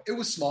the show. It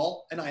was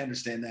small, and I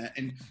understand that.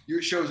 And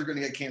your shows are going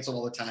to get canceled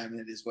all the time,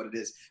 and it is what it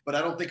is. But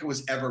I don't think it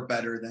was ever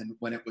better than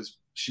when it was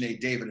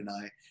Sinead, David, and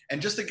I.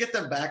 And just to get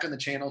them back on the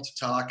channel to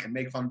talk and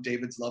make fun of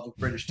David's love of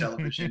British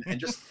television and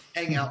just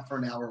hang out for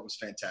an hour was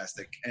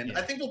fantastic. And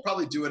I think we'll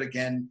probably do it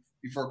again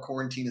before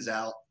quarantine is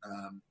out.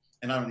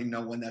 And I don't even know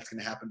when that's going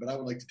to happen, but I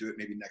would like to do it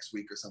maybe next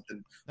week or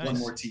something. Nice. One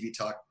more TV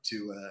talk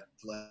to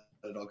let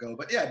it all go.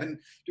 But yeah, I've been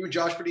doing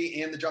Josh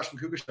Pretty and the Josh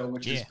Macuga show,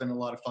 which has been a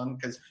lot of fun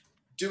because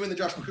doing the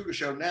Josh Macuga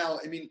show now,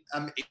 I mean,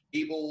 I'm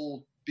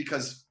able,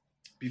 because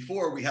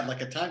before we had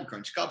like a time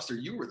crunch.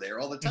 Cobster, you were there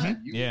all the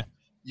time. Mm-hmm.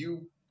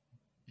 You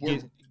were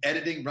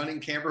editing, running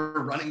camera,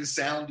 running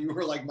sound. You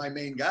were like my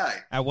main guy.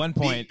 At one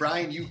point,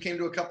 Brian, you came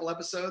to a couple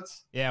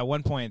episodes. Yeah, at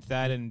one point,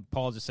 Thad and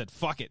Paul just said,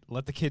 "Fuck it,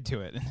 let the kid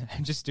do it,"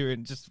 and just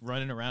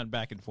running around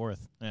back and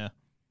forth. Yeah.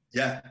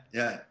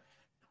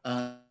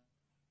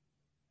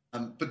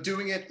 But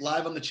doing it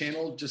live on the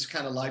channel, just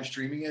kind of live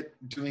streaming it,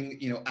 doing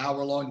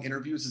hour-long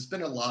interviews has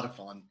been a lot of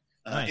fun.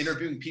 Nice.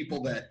 Interviewing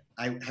people that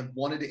I have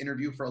wanted to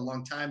interview for a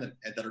long time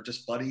that are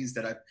just buddies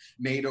that I've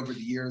made over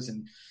the years.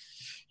 And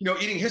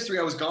Eating History,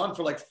 I was gone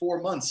for like 4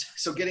 months.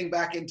 So getting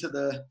back into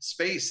the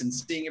space and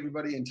seeing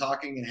everybody and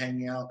talking and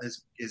hanging out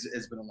has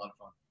been a lot of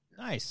fun.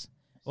 Nice.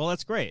 Well,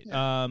 that's great. Yeah.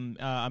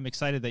 I'm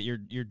excited that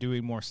you're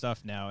doing more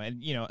stuff now,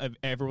 and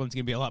everyone's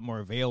gonna be a lot more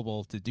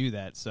available to do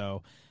that.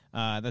 So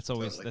that's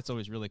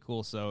always really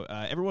cool. So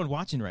everyone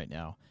watching right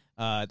now,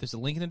 there's a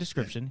link in the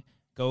description.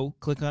 Go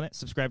click on it,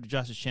 subscribe to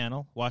Josh's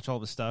channel, watch all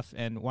the stuff,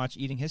 and watch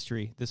Eating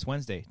History this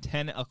Wednesday,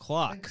 10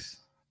 o'clock. Thanks.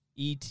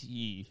 ET.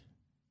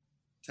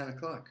 10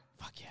 o'clock.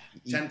 Fuck yeah.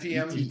 10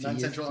 p.m. 9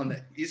 Central on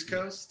the East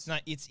Coast.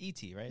 It's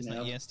ET, right? It's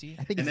not EST.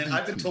 I think And it's then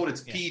I've been ET. told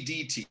it's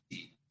PDT.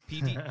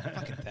 PD.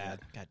 Fucking Thad.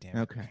 God damn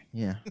it. Okay,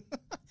 yeah.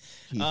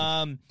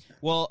 Before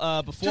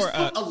Just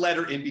put a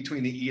letter in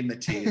between the E and the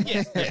T.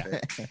 yeah.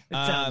 It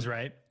sounds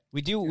right.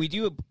 We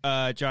do,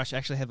 Josh,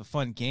 actually have a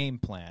fun game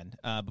planned.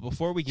 But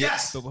before we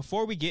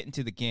get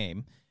into the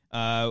game,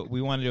 we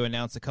wanted to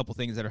announce a couple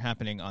things that are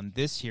happening on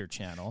this here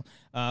channel.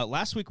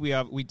 Last week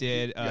we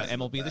did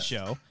MLB The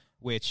Show,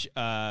 which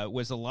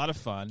was a lot of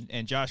fun.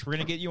 And Josh, we're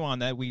gonna get you on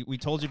that. We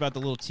told you about the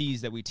little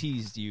tease that we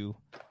teased you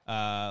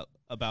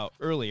about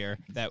earlier.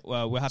 That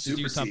we'll have to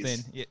do something.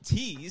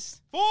 Tease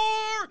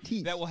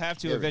that we'll have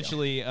to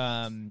eventually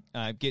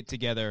get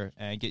together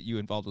and get you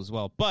involved as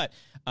well. But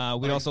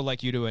we'd also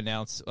like you to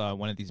announce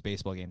one of these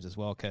baseball games as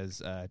well,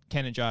 because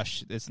Ken and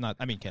Cody is not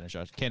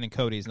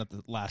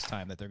the last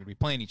time that they're going to be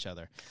playing each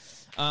other,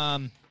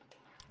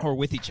 or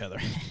with each other.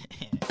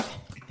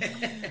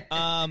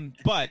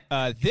 But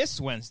this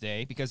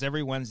Wednesday, because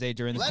every Wednesday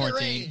during the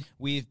quarantine,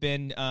 we've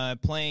been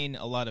playing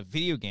a lot of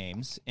video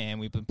games, and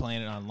we've been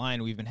playing it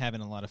online. We've been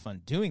having a lot of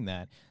fun doing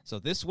that. So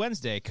this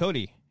Wednesday,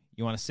 Cody,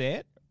 you want to say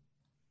it?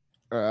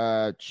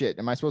 Shit.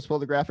 Am I supposed to pull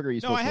the graphic, or are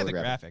you supposed to No, I pull have the the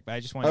graphic, but I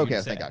just wanted you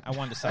to say it. I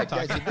wanted to stop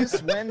talking. Guys, so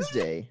this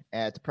Wednesday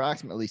at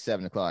approximately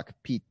 7 o'clock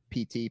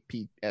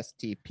PTSD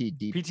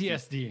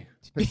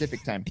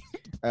Pacific time,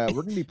 we're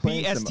going to be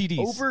playing some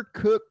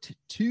Overcooked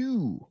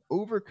 2.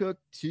 Overcooked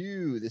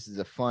 2. This is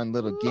a fun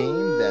little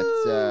game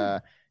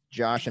that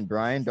Josh and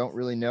Brian don't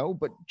really know,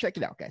 but check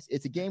it out, guys.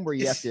 It's a game where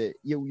you have to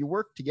you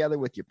work together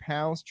with your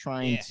pals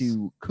trying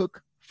to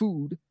cook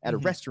food at a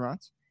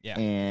restaurant. Yeah.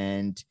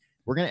 And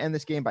we're going to end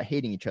this game by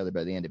hating each other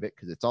by the end of it,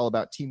 because it's all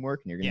about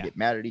teamwork, and you're going to get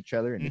mad at each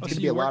other, and it's going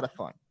to be a lot of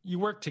fun. You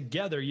work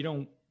together. You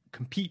don't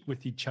compete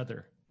with each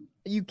other.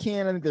 You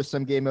can. I think there's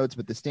some game modes,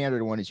 but the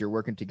standard one is you're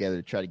working together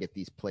to try to get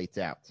these plates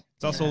out.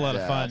 It's also a lot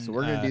of fun. So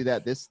we're going to do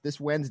that this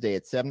Wednesday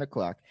at 7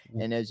 o'clock.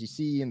 And as you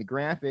see in the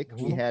graphic,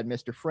 we had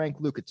Mr. Frank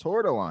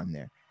Lucatordo on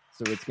there.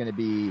 So it's going to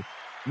be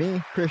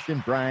me,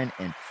 Christian, Brian,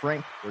 and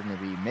Frank. We're going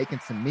to be making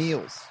some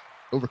meals.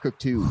 Overcooked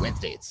 2,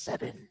 Wednesday at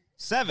 7.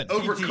 7.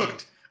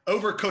 Overcooked.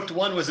 Overcooked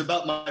 1 was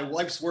about my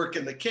wife's work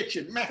in the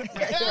kitchen.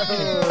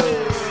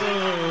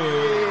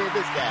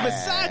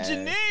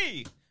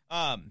 Misogyny.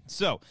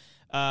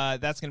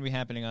 That's going to be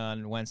happening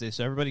on Wednesday.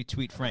 So everybody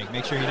tweet Frank.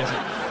 Make sure he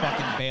doesn't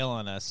fucking bail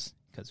on us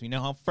because we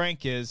know how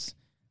Frank is.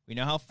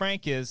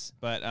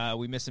 But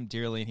we miss him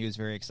dearly, and he was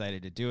very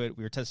excited to do it.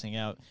 We were testing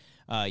out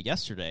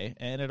yesterday,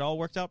 and it all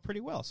worked out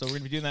pretty well. So we're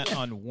going to be doing that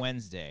on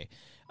Wednesday.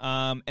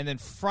 And then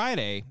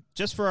Friday,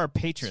 just for our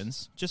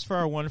patrons, just for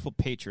our wonderful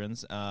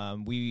patrons,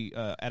 we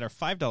at our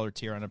 $5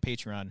 tier on our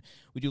Patreon,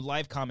 we do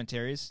live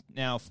commentaries.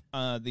 Now,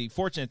 the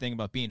fortunate thing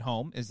about being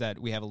home is that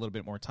we have a little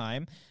bit more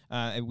time,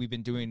 and we've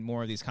been doing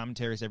more of these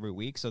commentaries every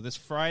week. So this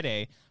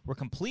Friday, we're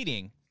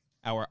completing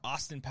our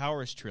Austin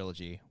Powers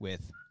trilogy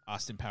with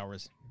Austin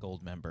Powers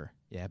Gold member.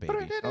 Yeah, baby.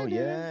 Oh,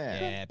 yeah.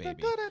 Yeah,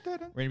 baby. We're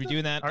going to be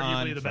doing that Arguably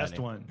on the Friday. best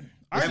one.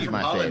 This is from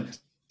my Holland.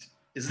 fave.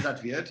 Isn't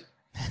that weird?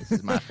 This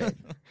is my fave.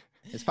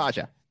 It's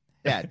Faja.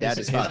 Dad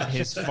is Faja.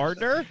 His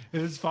fartner?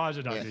 It's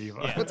Faja, Dr.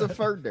 Evil. Yeah. What's a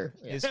fartner?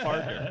 His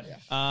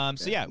fartner.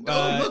 So, yeah.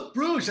 Oh, look,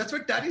 Bruges. That's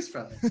where Daddy's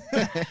from.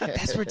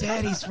 That's where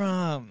Daddy's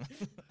from.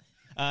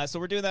 So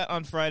we're doing that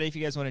on Friday. If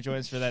you guys want to join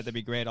us for that, that'd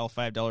be great. All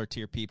 $5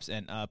 tier peeps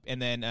and up.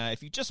 And then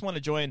if you just want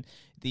to join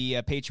the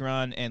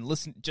Patreon and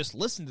listen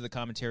to the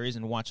commentaries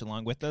and watch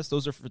along with us,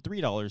 those are for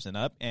 $3 and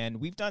up. And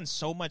we've done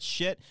so much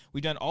shit.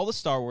 We've done all the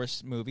Star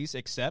Wars movies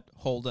except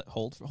hold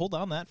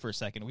on that for a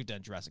second. We've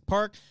done Jurassic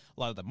Park, a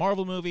lot of the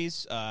Marvel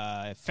movies,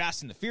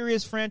 Fast and the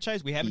Furious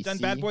franchise. We haven't done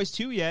Bad Boys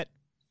 2 yet.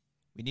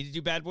 We need to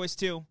do Bad Boys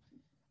 2.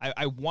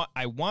 I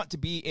want to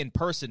be in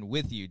person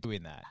with you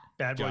doing that.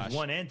 Bad Boys Josh.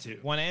 1 and 2.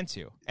 1 and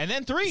 2. And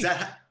then 3.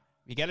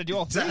 You got to do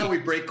all Is three. that how we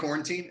break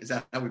quarantine? Is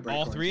that how we break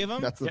all quarantine? 3 of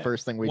them? That's the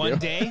first thing we One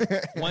do.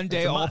 One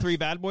day, all 3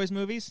 Bad Boys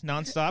movies,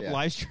 nonstop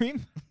live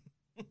stream.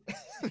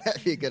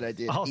 That'd be a good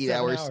idea. All 8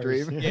 hour 7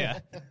 hours. stream. Yeah.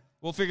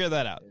 We'll figure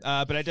that out.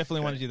 But I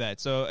definitely want to do that.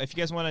 So if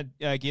you guys want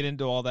to get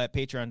into all that,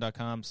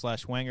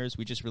 patreon.com/wangers.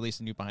 We just released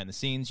a new behind the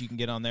scenes. You can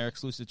get on there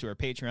exclusive to our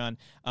Patreon.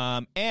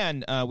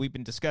 And we've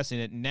been discussing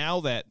it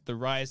now that The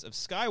Rise of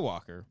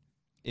Skywalker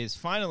is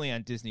finally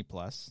on Disney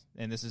Plus,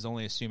 and this is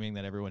only assuming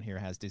that everyone here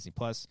has Disney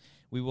Plus.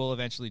 We will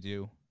eventually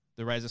do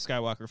The Rise of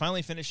Skywalker,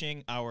 finally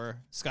finishing our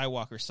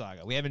Skywalker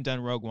saga. We haven't done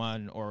Rogue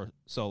One or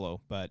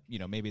Solo, but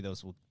maybe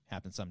those will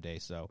happen someday.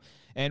 So,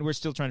 and we're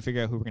still trying to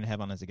figure out who we're going to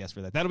have on as a guest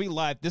for that. That'll be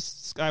live.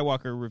 This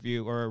Skywalker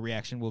review or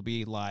reaction will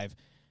be live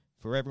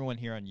for everyone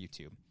here on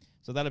YouTube.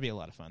 So that'll be a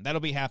lot of fun. That'll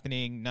be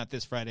happening not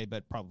this Friday,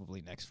 but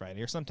probably next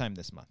Friday or sometime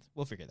this month.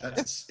 We'll figure that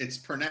out. It's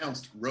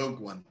pronounced Rogue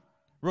One.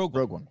 Rogue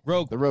One.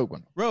 The Rogue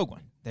One. Rogue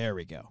One. There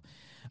we go.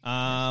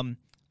 I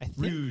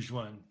Rouge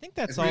one. think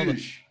that's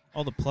Rouge.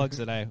 all the plugs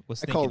that I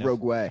was I thinking call of. it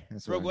Rogue Way.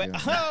 That's what Rogue Way. I'm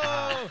doing.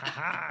 Oh,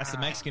 that's the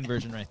Mexican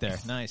version right there.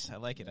 Nice. I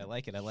like it.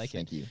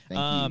 Thank you.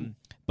 Thank you.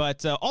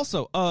 But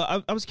also,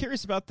 I was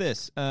curious about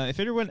this. If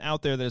anyone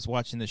out there that is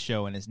watching the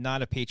show and is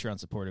not a Patreon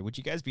supporter, would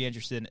you guys be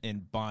interested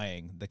in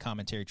buying the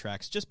commentary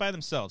tracks just by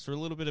themselves for a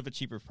little bit of a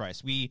cheaper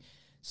price? We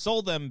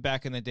sold them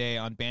back in the day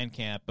on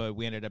Bandcamp, but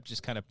we ended up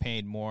just kind of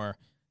paying more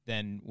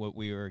than what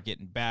we were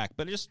getting back.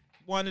 But I just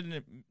wanted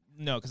to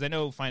know, because I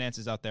know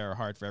finances out there are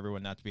hard for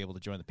everyone not to be able to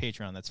join the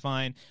Patreon. That's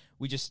fine.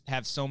 We just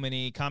have so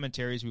many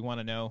commentaries we want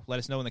to know. Let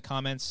us know in the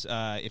comments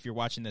if you're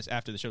watching this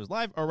after the show is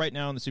live or right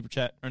now in the super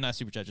chat, or not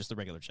super chat, just the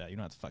regular chat. You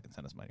don't have to fucking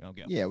send us money. I'll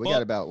go. Yeah, we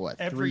got about, what,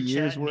 Every 3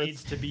 years chat worth?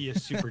 needs to be a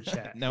super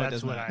chat. No, it That's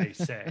does what not. I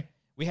say.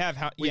 We have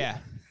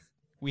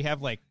we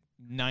have like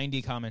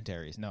 90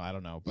 commentaries. No, I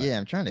don't know. But Yeah,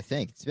 I'm trying to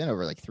think. It's been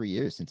over like 3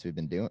 years since we've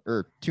been doing,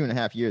 or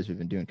 2.5 years we've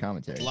been doing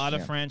commentary. a lot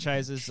of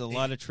franchises, a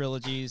lot of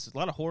trilogies, a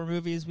lot of horror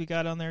movies we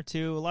got on there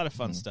too. A lot of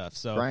fun stuff.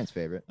 So Brian's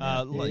favorite.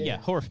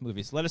 horror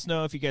movies. Let us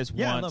know if you guys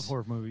Yeah, want I love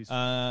horror movies.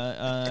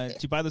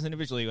 to buy those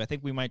individually. I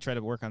think we might try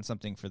to work on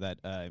something for that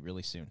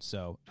really soon.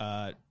 So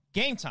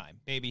game time,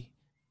 baby.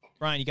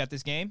 Brian, you got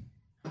this game?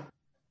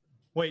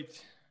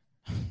 Wait.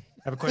 I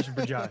have a question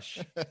for Josh.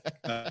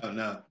 Oh,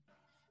 no.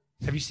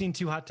 Have you seen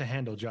Too Hot to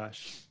Handle,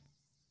 Josh?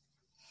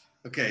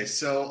 Okay,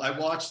 so I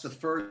watched the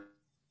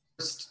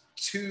first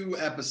 2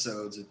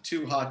 episodes of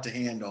Too Hot to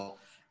Handle,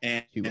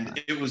 and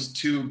it was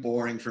too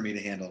boring for me to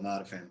handle.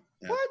 Not a fan.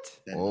 Yeah, What?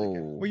 didn't like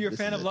it. Were you a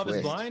fan of Love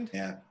is Blind?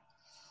 Yeah.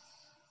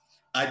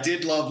 I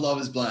did love Love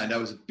is Blind. I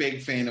was a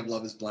big fan of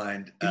Love is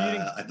Blind.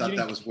 I thought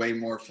that was way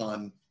more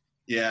fun.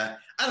 Yeah.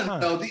 I don't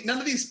know. None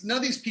of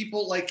these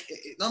people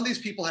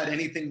had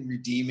anything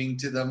redeeming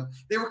to them.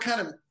 They were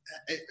kind of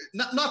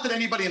not that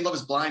anybody in Love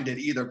is Blind did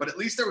either, but at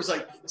least there was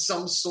like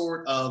some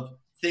sort of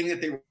thing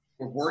that they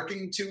were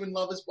working to in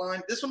Love is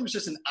Blind. This one was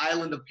just an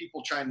island of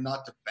people trying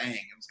not to bang.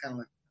 It was kind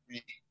of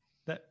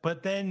like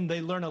But then they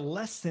learn a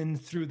lesson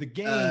through the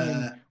game.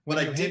 I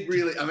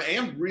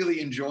am really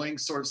enjoying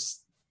sort of.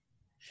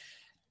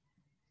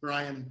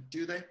 Brian,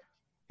 do they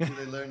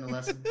learn a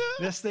lesson?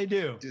 Yes, they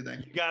do. Do they?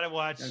 You got to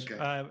watch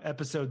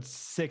episode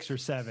 6 or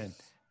 7,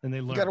 and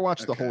they learn. You got to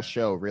watch the whole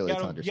show really to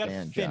You understand.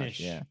 got to finish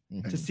Josh.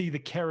 Yeah. to see the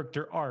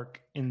character arc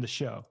in the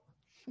show.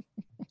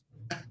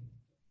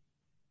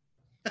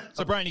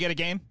 So Brian, you got a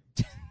game?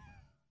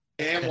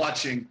 I am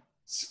watching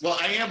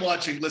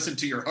Listen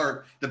to Your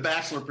Heart. The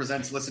Bachelor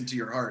presents Listen to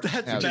Your Heart.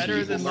 That's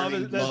better than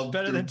Love. That's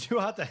better than Too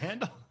Hot to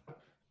Handle.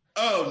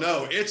 Oh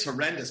no, it's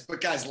horrendous.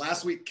 But guys,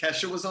 last week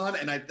Kesha was on,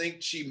 and I think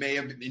she may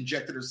have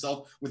injected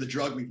herself with a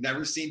drug we've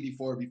never seen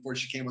before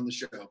she came on the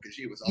show because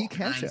she was all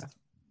kinds. Kesha.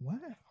 Wow,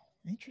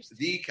 interesting.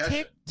 The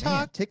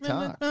Kesha.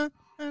 TikTok.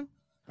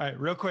 All right,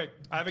 real quick.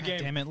 I have a game.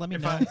 Damn it, let me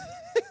If know.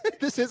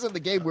 This isn't the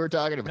game we're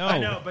talking about. No. I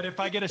know, but if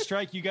I get a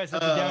strike, you guys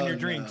have to down your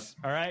drinks.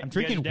 All right? I'm You guys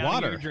drinking are down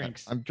water. Your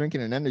drinks. I'm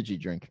drinking an energy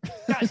drink.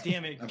 God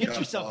damn it. I've Get got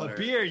yourself water. a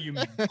beer, you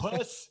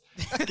puss.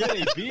 Get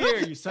a beer,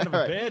 you son of a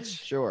All right, bitch.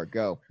 Sure,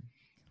 go.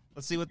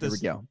 Let's see what Here we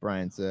this. go.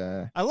 Brian's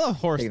I love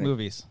horse Taking it.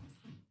 movies.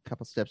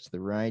 couple steps to the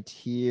right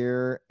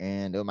here,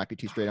 and it might be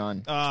too straight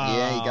on.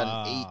 Yeah, you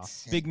got an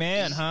 8. Big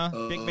man, huh?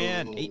 Big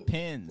man. 8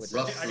 pins.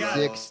 Rough I got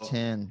road.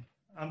 6-10.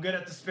 I'm good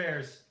at the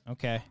spares.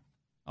 Okay.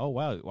 Oh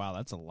wow, wow,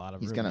 that's a lot of.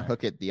 He's room gonna there.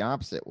 hook it the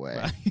opposite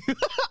way.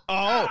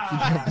 Oh.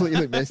 He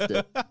completely missed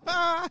it.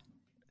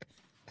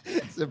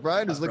 So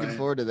Brian was looking Brian.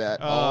 forward to that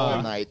Oh.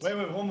 all night. Wait,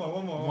 one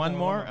more. One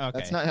more. Okay.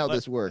 That's not how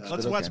this works.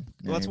 Let's but watch. okay.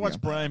 Yeah, Let's here we watch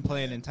go. Brian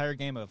play an entire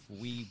game of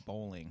Wii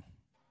bowling.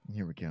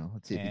 Here we go.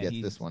 Let's see if And he gets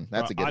he's- this one.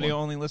 That's a good audio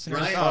one. only listeners.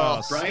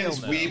 Brian's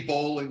still no. Wii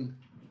bowling.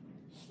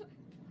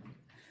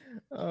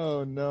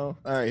 Oh no!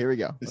 All right, here we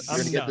go. You're I'm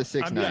gonna get done. the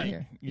 6-9 I'm done.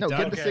 here. You No,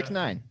 done? get the Okay.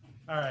 6-9.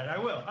 All right, I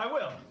will.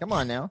 Come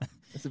on now.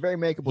 It's a very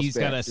makeable. He's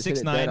spare. got a Just hit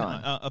it 6-9 dead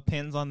on.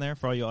 pins on there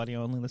for all you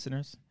audio only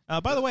listeners.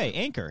 By the way,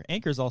 Anchor.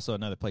 Anchor is also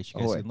another place you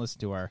guys Ahoy. can listen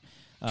to our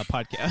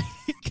podcast.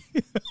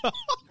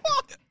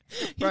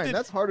 Brian,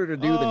 that's harder to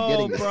do than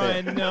getting the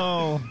Brian, spare.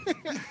 no.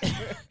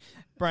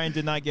 Brian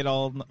did not get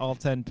all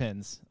 10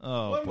 pins.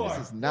 Oh, One boy. more.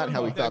 This is not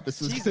how we thought this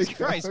was. Jesus gonna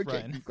go. Christ, Okay,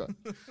 Brian. keep going.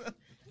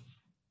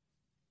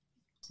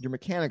 Your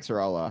mechanics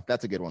are all off.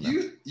 That's a good one. Though.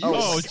 You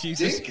Oh, stink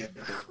Jesus it.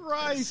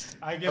 Christ.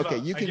 I give Okay,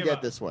 up. you I can give get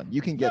up. this one. You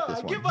can get No, this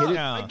I one. give Hit up. it.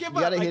 I give You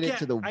up. gotta I hit it can't-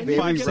 to the I very need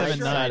right to get a side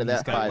strike. of that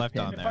He's got 5 left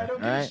pin. on If I there. don't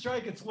All get a right.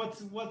 strike, it's what's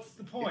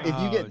the point? If you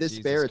Oh, get this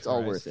Jesus spare, it's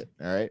all Christ. worth it.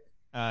 All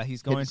right.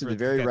 He's going to for the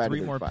very he's got right of 3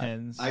 the more 5.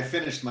 pins. I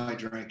finished my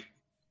drink.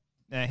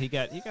 Nah, he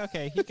got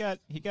okay. He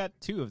got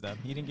 2 of them.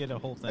 He didn't get a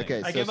whole thing. Okay,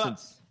 I so give up.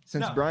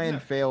 since No, Brian no.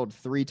 failed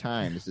 3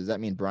 times, does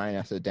that mean Brian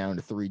has to down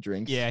to 3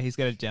 drinks? Yeah, he's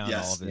got to down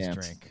Yes. all of his Yeah.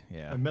 drink.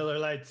 Yeah. A Miller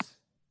Lights.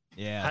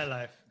 High Yeah.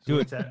 life. Do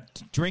What's it.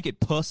 that? Drink it,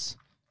 puss.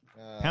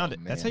 Oh, Pound it.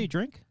 That's how man. you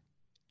drink?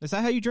 Is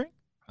that how you drink?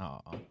 Oh,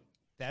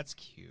 that's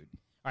cute.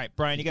 All right,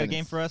 Brian, you got a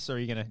game for us, or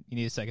you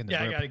need a second to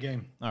Yeah, I burp? got a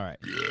game. All right.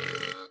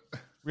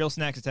 Real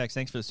Snacks Attacks,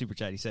 thanks for the super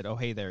chat. He said, oh,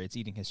 hey there, it's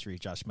Eating History,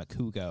 Josh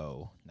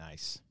Macuga.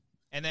 Nice.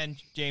 And then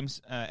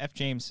James, F.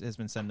 James has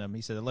been sending them.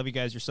 He said, I love you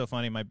guys. You're so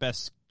funny. My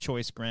best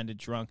choice, Granded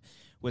Drunk,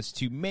 was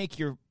to make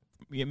you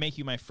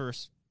my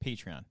first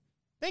Patreon.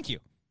 Thank you.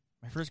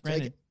 My first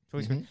Granded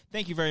choice. Mhm.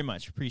 Thank you very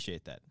much.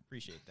 Appreciate that.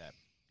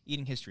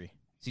 Eating History,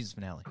 season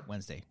finale,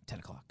 Wednesday, 10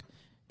 o'clock.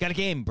 Got a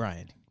game,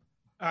 Brian.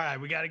 All right,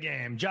 we got a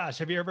game. Josh,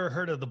 have you ever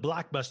heard of the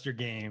Blockbuster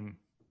game?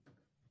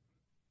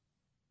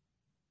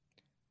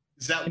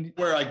 Is that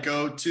where I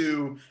go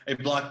to a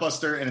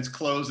Blockbuster and it's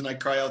closed and I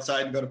cry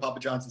outside and go to Papa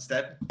John's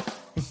instead?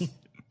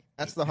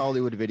 That's the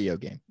Hollywood video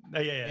game.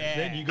 Yeah.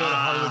 Then you go to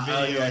Hollywood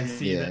Video yeah, and yeah,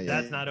 see yeah, that yeah,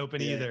 that's not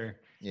open yeah. either.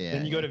 Yeah.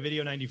 Then you go to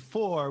Video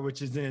 94,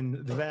 which is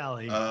in the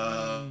Valley.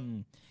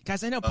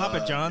 Guys, I know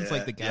Papa John's, yeah,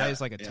 like the guy yeah, is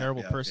like a yeah,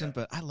 terrible yeah, person, yeah.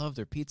 but I love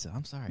their pizza.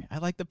 I'm sorry. I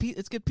like the pizza.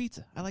 It's good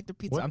pizza. I like their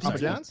pizza. What, I'm Papa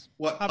sorry. John's?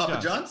 What, Papa Papa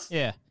John's. John's?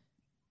 Yeah.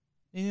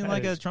 You didn't That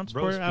like a is Trump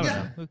roast supporter? I don't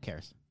pizza. know. Who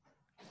cares?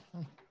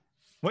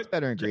 What's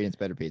better ingredients,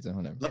 better pizza?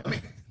 Whatever.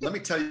 Let me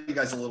tell you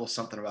guys a little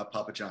something about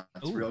Papa John's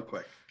Ooh. real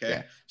quick. Okay.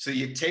 Yeah. So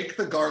you take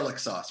the garlic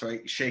sauce,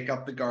 right? You shake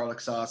up the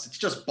garlic sauce. It's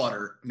just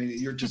butter. I mean,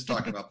 you're just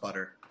talking about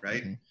butter,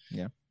 right? Mhm.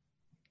 Yeah.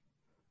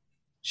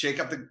 Shake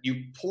up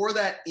you pour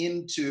that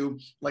into,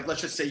 like,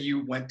 let's just say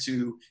you went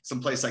to some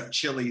place like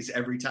Chili's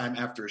every time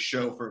after a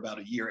show for about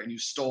a year and you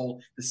stole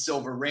the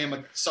silver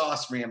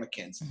sauce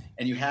ramekins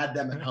and you had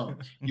them at home.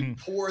 You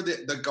pour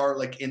the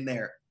garlic in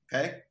there.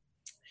 Okay.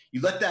 You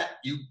let that,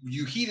 you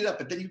heat it up,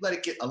 but then you let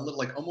it get a little,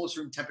 like, almost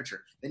room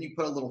temperature. Then you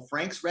put a little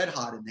Frank's Red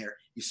Hot in there.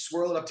 You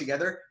swirl it up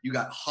together. You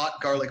got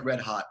hot garlic Red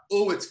Hot.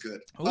 Oh, it's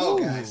good. Oh,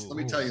 guys, let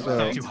me tell you So-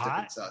 about Too Frank's hot?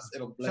 dipping sauce.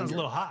 It'll blend Sounds a your-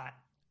 little hot.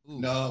 Ooh.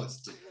 No,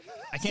 it's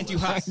I can't do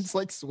hot. Brian's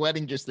like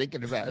sweating just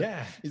thinking about it.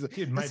 Yeah. He's like,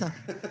 Dude, my looks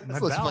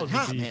bowels like would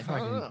hot, be man. I don't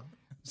fucking know.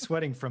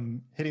 sweating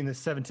from hitting this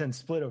 710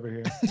 split over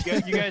here.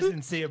 You guys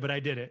didn't see it, but I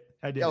did it.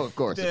 I did Oh, it. of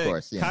course.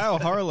 Yeah. Kyle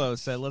Harlow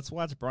said, let's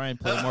watch Brian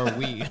play more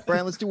Wii.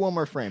 Brian, let's do one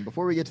more frame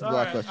before we get to the All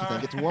right, blockbuster all thing.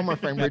 right. Get to one more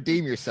frame.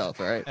 Redeem yourself,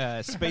 all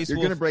right? Space You're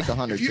Wolf. gonna break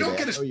 100 If you don't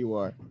today. get a- I know you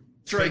are.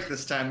 Strike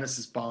this time. This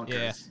is bonkers.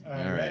 Yeah. All right,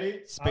 All right. ready?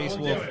 Space I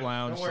will Wolf do it.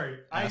 Lounge Don't worry.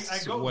 I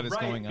asks go what is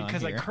right going on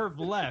because here. I curve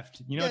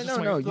left. You know, Yeah, just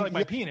no, like, no, like my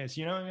you- penis.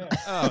 You know? Yeah.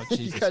 Oh, You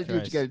Jesus gotta do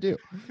what you Christ. gotta do.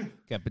 Got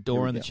Here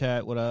Bador we in the go.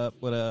 chat. What up?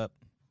 What up?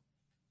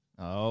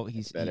 Oh,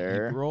 he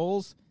Better.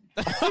 rolls.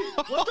 What the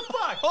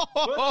fuck?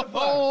 What the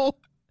fuck?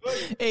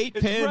 Wait, 8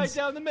 it's pins. right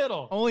down the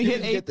middle. Only You hit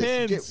can 8 get this.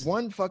 pins. Get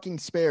one fucking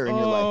spare in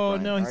your life. Oh,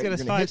 Brian, no, he's all got right? his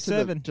You're gonna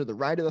hit 5-7. to the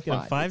right of the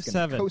Got a 5. It's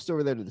gonna 5-7. Coast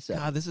over there to the 7.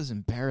 God, this is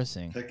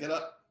embarrassing. Pick it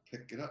up.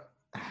 Pick it up.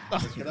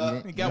 Pick it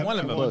up. You got one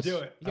of I them. won't do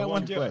it. You I got won't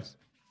one. do it. Close.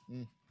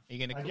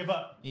 You gonna? I give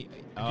up. You-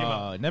 I give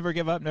up. Never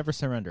give up. Never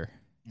surrender.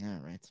 All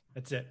right.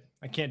 That's it.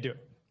 I can't do it.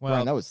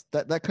 Well, Brian,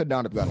 that could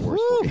not have gone worse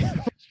for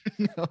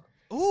you. No.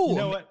 Ooh, You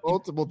know what?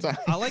 multiple times.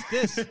 I like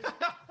this.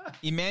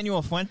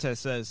 Emmanuel Fuentes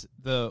says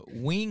the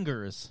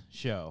Wingers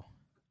show.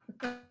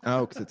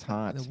 Oh, because it's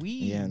hot. The wee.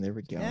 Yeah, there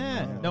we go.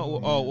 Yeah. Oh, No.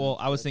 man. Oh, well,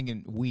 I was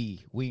thinking we.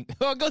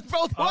 Oh, it goes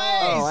both ways.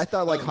 Oh, I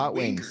thought like Oh, hot wingers.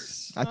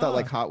 wings. I thought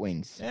like hot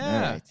wings. Yeah.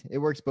 All right. It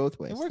works both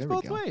ways. It works There we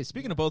both go. ways.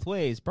 Speaking of both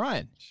ways,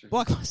 Brian, Sure.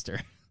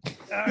 Blockbuster. All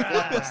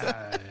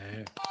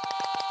right.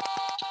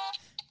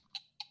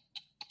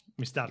 Let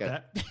me stop Okay.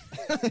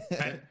 that. All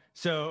right.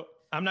 So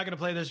I'm not going to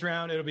play this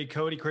round. It'll be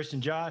Cody, Christian,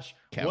 Josh.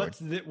 Coward. What's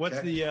the What's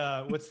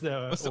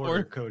the order,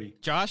 order? Cody?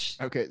 Josh.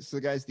 Okay, so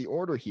guys, the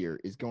order here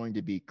is going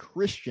to be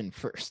Christian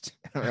first.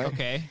 All right.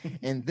 Okay.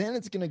 And then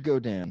it's going to go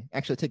down.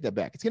 Actually, I take that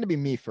back. It's going to be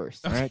me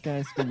first. All right,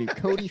 guys? It's going to be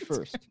Cody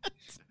first.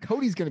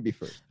 Cody's going to be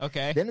first.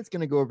 Okay. Then it's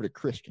going to go over to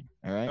Christian.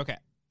 All right. Okay.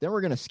 Then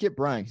we're going to skip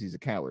Brian because he's a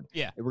coward.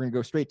 Yeah. And we're going to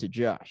go straight to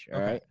Josh. All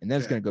Okay. right. And then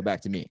it's Okay. going to go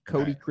back to me.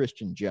 Cody, right.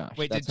 Christian, Josh.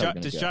 Wait, That's does how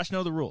we're gonna go. Josh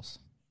know the rules?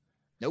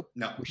 Nope.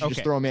 No. We should Okay.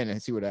 just throw him in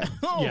and see what happens.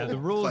 Yeah, the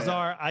rules Play it.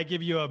 are I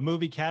give you a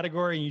movie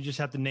category and you just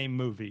have to name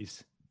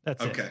movies.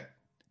 That's it. Okay.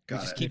 Got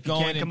just it. keep If you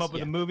going can't come and- up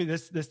with a movie,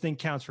 this thing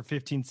counts for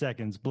 15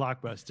 seconds.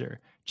 Blockbuster.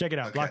 Check it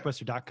out. Okay.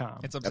 Blockbuster.com.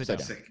 It's upside, Upside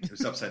down. down. Sick. It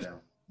was upside down.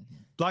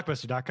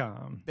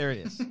 Blockbuster.com. There it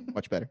is.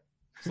 Much better.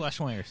 Slash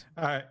Wangers.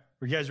 All right.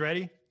 Are you guys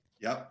ready?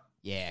 Yep.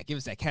 Yeah, give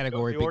us that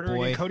category, The big order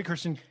boy. again, Cody,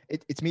 Christian.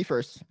 It's me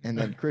first, and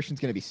then Christian's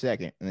going to be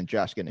second, and then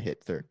Josh going to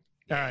hit third.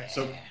 All right.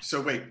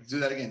 So wait, do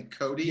that again.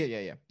 Cody.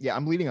 Yeah,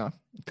 I'm leading off.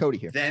 Cody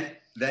here.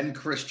 Then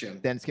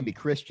Christian. Then it's going to be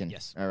Christian.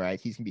 Yes. All right.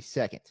 He's going to be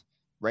second,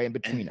 right in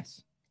between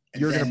us.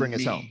 and You're going to then bring us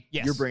me. home.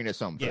 Yes. You're bringing us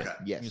home. Yeah. First. Okay.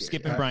 Yes. You're yes,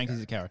 skipping yes. Brian because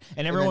he's a coward. And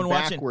And everyone then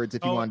watching. backwards,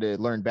 if you Oh. wanted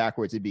to learn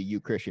backwards, it'd be you,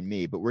 Christian,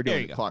 me. But we're There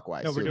doing you it go.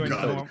 clockwise. No, we're so doing we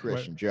it go clockwise. to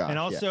Christian, Josh. And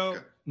also, Okay.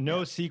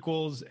 no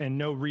sequels and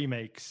no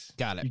remakes.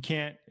 Got it. You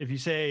can't, if you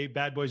say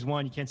Bad Boys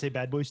 1, you can't say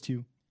Bad Boys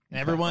 2. And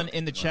everyone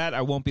in the chat,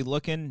 I won't be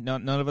looking.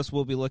 None of us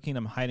will be looking.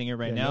 I'm hiding it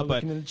right Yeah, now. no But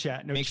looking in the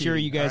chat. No make sure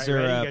cheating. you guys All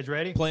right, are ready? You guys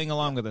ready? playing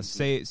along with us.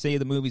 Say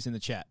the movies in the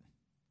chat.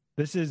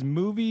 This is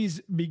movies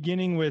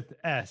beginning with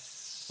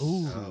S.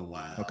 Oh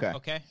wow. Okay.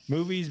 Okay.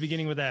 Movies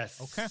beginning with S.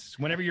 Okay.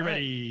 Whenever you're All right.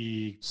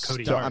 ready,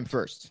 Cody. So I'm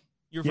first.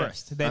 You're Yes.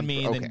 first. Then I'm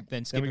me. fir- Then okay. then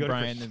we skipping go to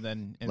Brian, Chris. and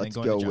then Let's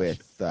going go to Josh.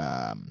 with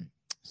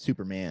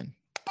Superman.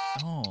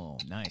 Oh,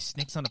 nice.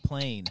 Snakes on a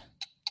plane.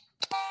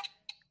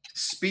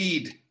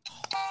 Speed.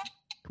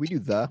 Can we do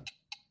the?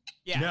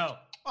 Yeah. No.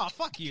 Oh,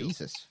 fuck you.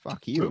 Jesus,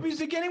 fuck you. Movies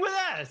beginning with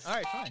S. All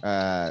right,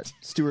 fine.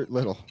 Stuart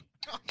Little.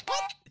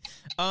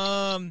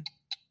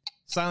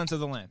 Silence of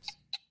the Lambs.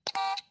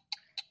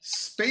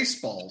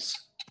 Spaceballs.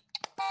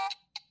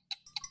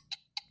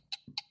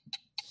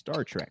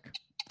 Star Trek.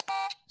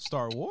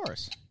 Star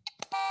Wars.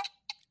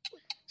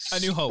 A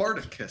New Hope.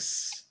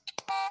 Spartacus.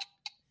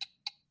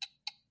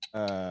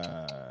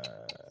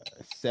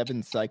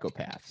 Seven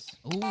Psychopaths.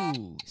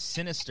 Ooh,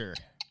 Sinister.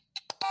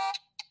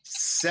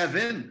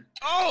 7.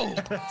 Oh,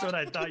 That's what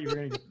I thought you were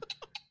going to get.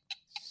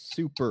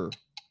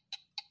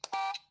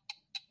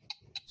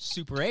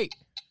 Super 8.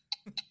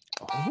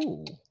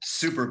 Oh.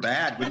 Super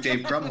Bad with Dave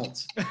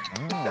Krumholtz.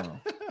 Oh.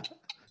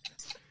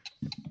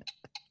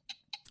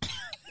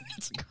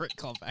 That's a great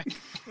callback.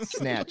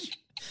 Snatch.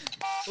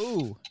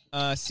 Ooh,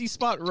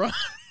 C-Spot Run.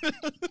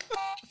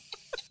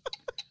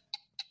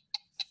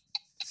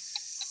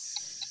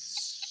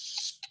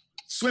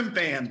 Swim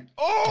Fan.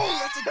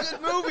 Oh, that's a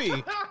good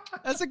movie.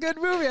 That's a good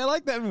movie. I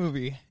like that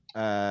movie.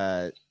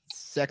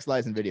 Sex,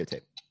 Lies, and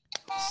Videotape.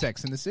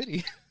 Sex in the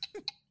City.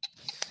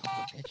 Son of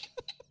a bitch.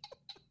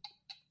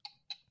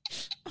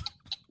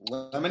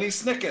 Lemony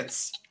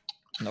Snickets.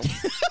 Nope.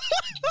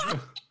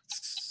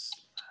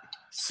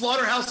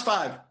 Slaughterhouse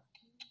 5.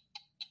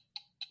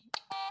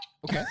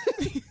 Okay.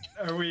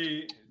 Should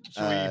we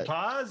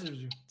pause? Or...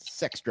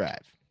 Sex Drive.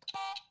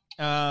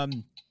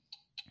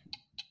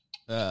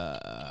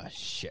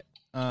 Shit.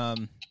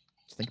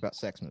 Just think about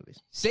sex movies.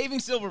 Saving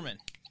Silverman.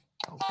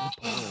 Oh, good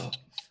pull.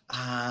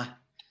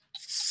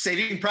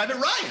 Saving Private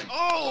Ryan.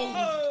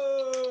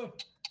 Oh,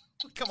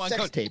 come on,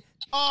 Sex Coach. Tape.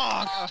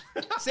 Oh,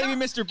 Saving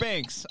Mr.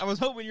 Banks. I was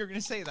hoping you were going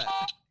to say that.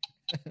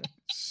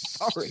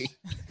 Sorry.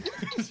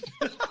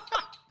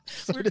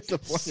 So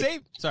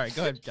disappointed. Sorry,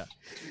 go ahead, Josh.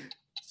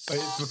 Wait,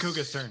 it's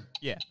Macuga's turn.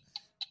 Yeah.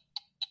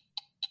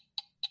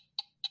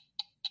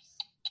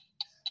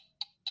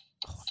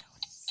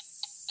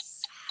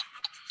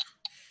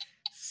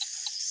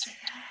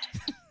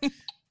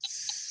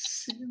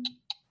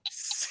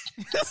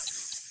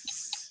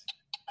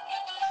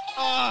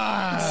 Oh,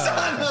 I got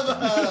Son of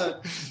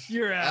a.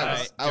 You're out. All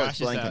right, I was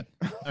Josh is out.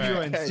 blanking. All You're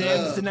right. in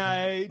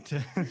Samsonite.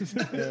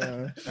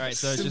 All right,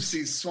 so it's just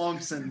Simpsy,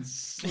 Swamps, and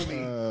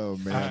Slimmy. Oh All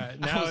man. right,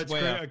 now was it's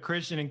way up.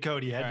 Christian and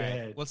Cody head all to right.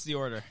 head. What's the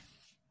order?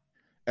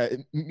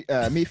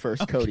 Me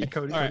first, Cody,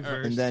 Cody All right,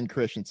 first. and then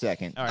Christian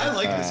second. All right. I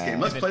like this game.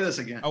 Let's Uh, play this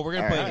again. Oh, we're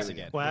gonna All play right. this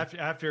again. Well,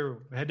 after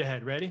head to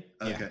head, ready?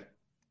 Okay.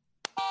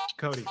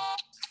 Cody.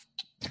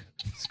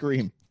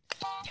 Scream.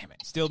 Damn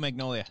it! Still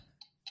Magnolia.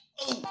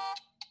 Oh.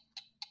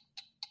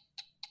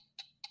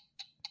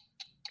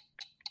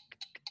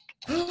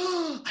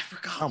 I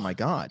forgot. Oh my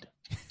God.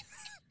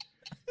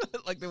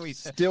 Like the way you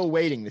said. Still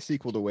waiting. The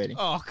sequel to Waiting.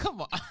 Oh,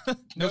 come on.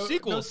 No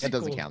sequels. That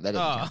doesn't sequel. count. That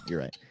doesn't Oh. count. You're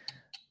right.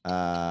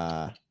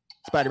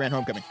 Spider-Man: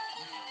 Homecoming.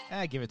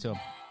 Give it to him.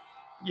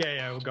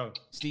 Yeah, we'll go.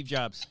 Steve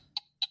Jobs.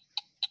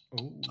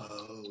 Ooh.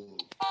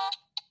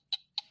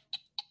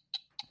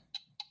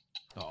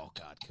 Oh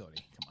God,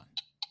 Cody, come on.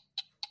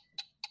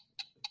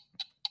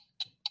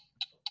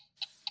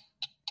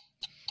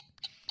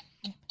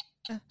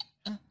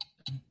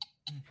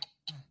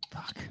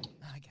 Fuck.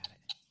 I got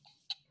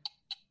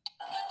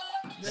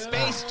it.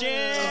 Space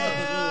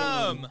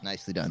Jam.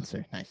 Nicely done,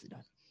 sir. Nicely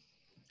done.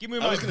 Give me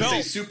I my was going to say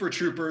belt. Super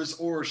Troopers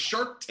or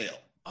Shark Tale.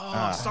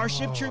 Oh,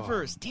 Starship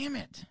Troopers. Damn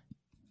it.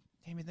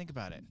 Can't even think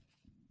about it.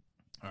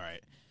 All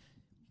right.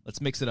 Let's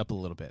mix it up a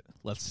little bit.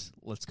 Let's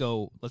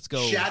go.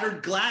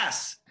 Shattered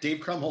Glass. Dave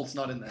Krumholt's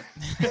not in there.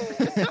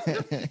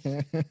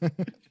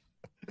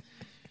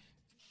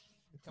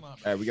 Come on. All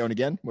right, we going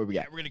again? What we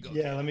Yeah, got? we're gonna go.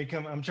 Yeah, let me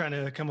come. I'm trying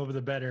to come up with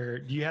a better.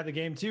 Do you have the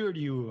game too, or do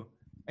you?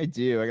 I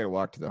do. I got to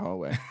walk to the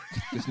hallway.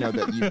 Just know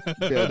that you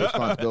feel the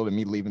responsibility of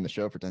me leaving the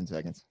show for 10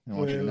 seconds. I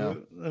want you to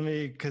know. Let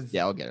me, because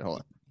Yeah, I'll get it. Hold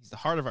on. He's the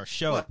heart of our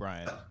show,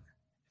 Brian.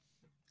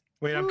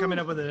 wait, I'm coming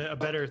up with a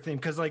better thing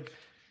because like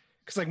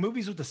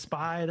movies with the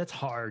spy, that's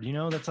hard. You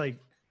know, that's like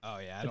Oh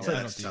yeah, I It's don't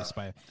like do the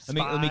spy. Spy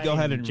Let me go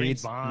ahead and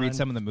James read Bond.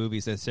 some of the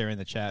movies that Sarah in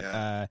the chat.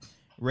 Yeah.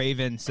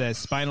 Raven says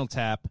Spinal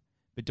Tap,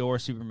 Bedore,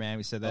 Superman.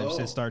 We said that. It Oh.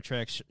 says Star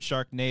Trek,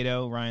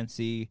 Sharknado, Ryan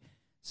C,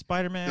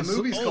 Spider-Man. The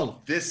movie's Oh.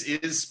 called This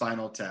Is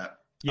Spinal Tap.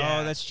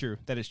 Oh, that's true.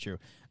 That is true.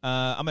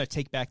 I'm going to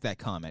take back that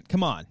comment.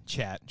 Come on,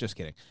 chat. Just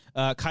kidding.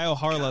 Kyle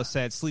Harlow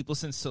said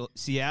Sleepless in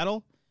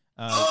Seattle.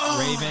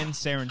 Raven,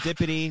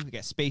 Serendipity. We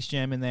got Space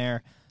Jam in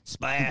there. I'm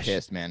Splash.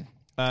 pissed, man.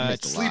 I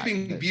missed a lot.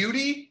 Sleeping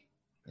Beauty.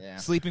 Yeah.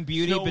 Sleeping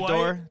Beauty. Snow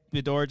Bedore.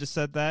 Bedore just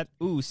said that.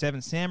 Ooh,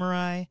 Seven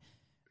Samurai.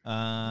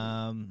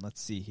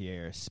 Let's see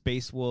here.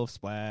 Space Wolf.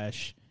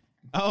 Splash.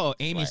 Oh,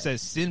 Amy Splash.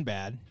 says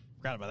Sinbad.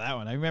 Forgot about that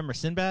one. I remember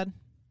Sinbad.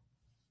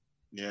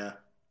 Yeah.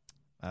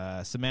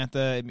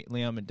 Samantha,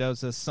 Leon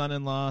Mendoza,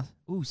 son-in-law.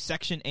 Ooh,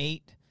 Section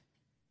 8.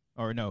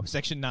 Or no,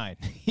 Section 9.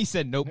 He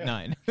said nope,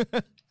 9.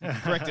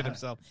 Corrected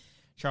himself.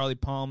 Charlie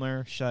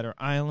Palmer, Shutter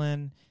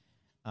Island.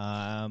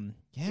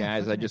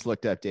 Guys, I just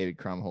looked up David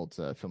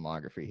Krumholtz's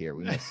filmography here.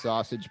 We missed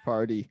Sausage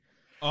Party.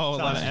 Oh, a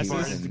lot of Sausage He S's.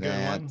 Party. was is a in good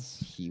that. one.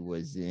 He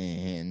was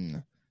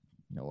in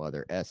no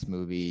other S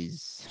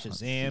movies. Let's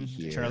see Shazam.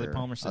 here. Charlie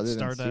Palmer said Other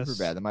than Stardust.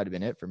 Superbad, that might have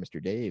been it for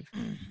Mr. Dave.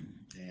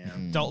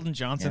 Damn. Dalton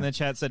Johnson in Yeah. the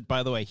chat said,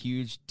 by the way,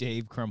 huge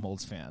Dave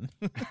Krumholtz fan.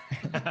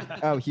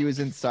 Oh, he was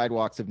in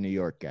Sidewalks of New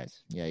York,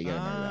 guys. Yeah, you got to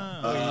remember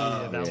that. Oh,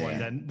 yeah, that yeah.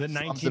 one. The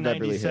Slums of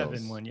Beverly 1997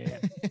 Hills. one. Yeah.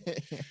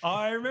 Oh,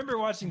 I remember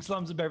watching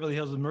Slums of Beverly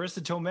Hills with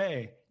Marissa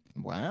Tomei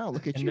Wow,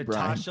 look at and you,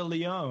 Brian. Natasha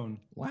Lyonne.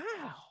 Wow.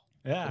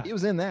 Yeah. He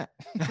was in that.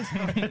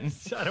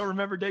 I don't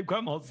remember Dave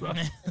Krumholtz though.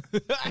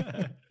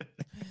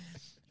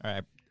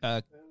 All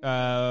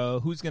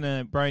right. Who's going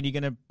to, Brian, you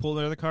going to pull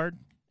another card?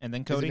 And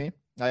then Is it Cody? me?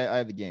 I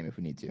have the game if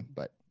we need to,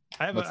 but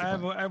I have What's the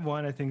plan? I have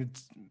one. I think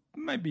it's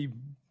might be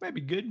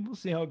good. We'll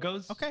see how it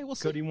goes. Okay, we'll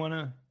see. Cody, you want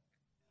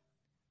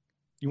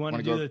to Wanna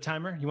do go- the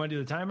timer? You want to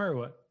do the timer or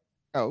what?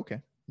 oh, okay.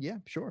 Yeah,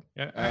 sure.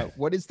 Yeah, all right.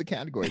 What is the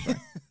category, Brian?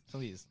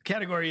 Please.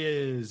 Category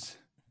is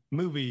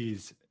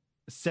movies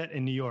set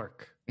in New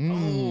York.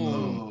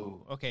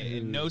 Oh. Okay.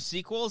 and no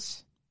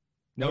sequels?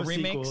 No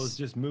remakes? sequels,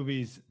 just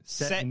movies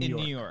Set in New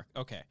York.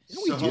 Okay.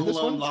 Didn't we So do Home this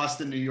Alone one?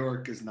 Lost in New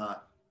York is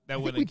not. That I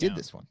think wouldn't we did count.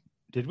 this one.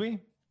 Did we?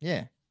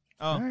 Yeah.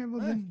 Oh. All right,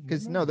 well then,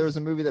 because no, there was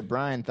a movie that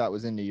Brian thought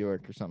was in New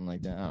York or something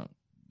like that. I don't...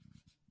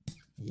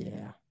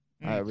 Yeah,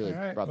 I really All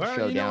right. brought the Well,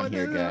 show you know down what,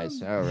 here, then,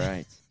 guys. All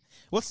right.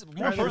 What's All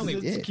more right, importantly?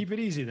 we let's did. keep it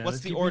easy then. What's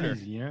Let's the keep it order?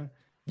 easy, you know?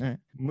 All right.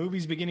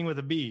 Movies beginning with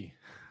a B.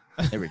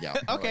 There we go.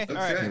 I Okay. like All it.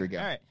 right. Here we go.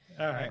 All right.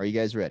 All right. Are you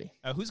guys ready?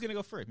 Who's gonna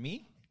go first?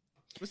 Me?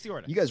 What's the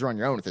order? You guys are on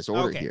your own with this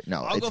order Okay, here.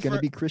 No, I'll it's go going to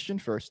fir- be Christian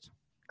first.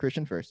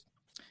 Christian first.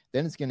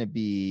 Then it's going to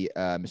be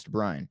Mr.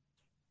 Brian.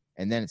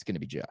 And then it's going to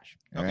be Josh.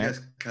 All You right.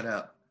 guys cut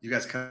out. You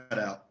guys cut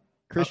out.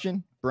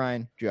 Christian,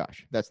 Brian,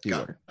 Josh. That's the Got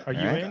order. Are you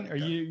All right? in? Are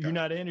you're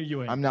not in? Or you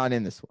in? I'm not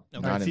in this one. Okay.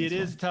 I'm All right, not in see, it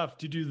this is one. tough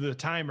to do the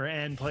timer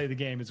and play the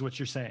game, is what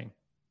you're saying.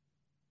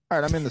 All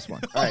right, I'm in this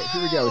one. All right,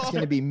 here we go. It's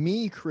going to be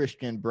me,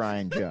 Christian,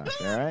 Brian, Josh.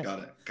 All right. Got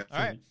it. Got it. All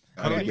right.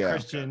 Got it. Cody, go.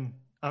 Christian.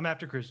 I'm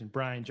after Christian.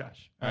 Brian,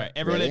 Josh. All right.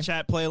 Everyone in Ready?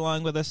 chat, play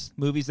along with us.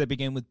 Movies that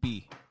begin with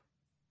B.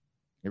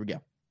 Here we go.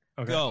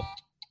 Okay. Go.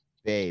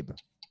 Babe.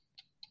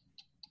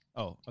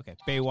 Oh, okay.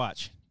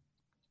 Baywatch.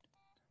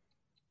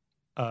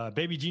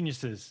 Baby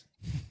Geniuses.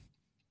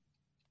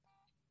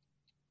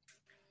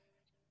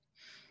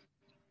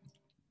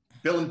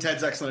 Bill and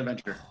Ted's Excellent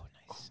Adventure. Oh,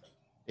 nice.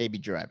 Baby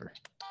Driver.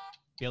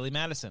 Billy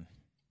Madison.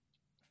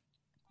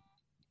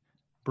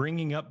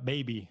 Bringing Up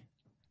Baby.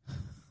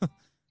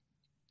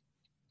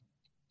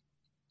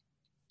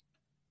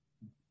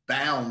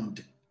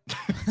 Bound.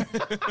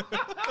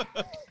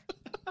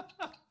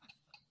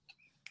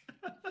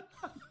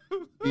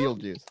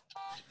 Beetlejuice.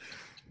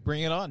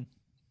 Bring it on.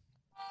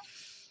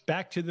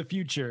 Back to the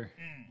Future.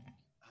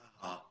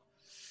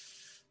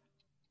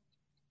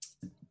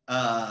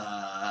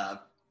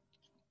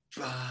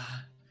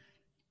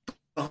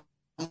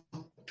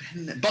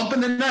 Bump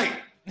in the Night.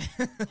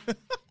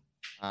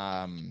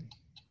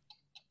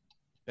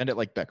 Bend It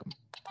Like Beckham.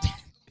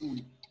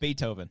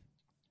 Beethoven.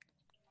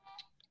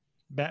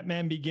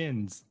 Batman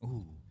Begins.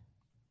 Ooh.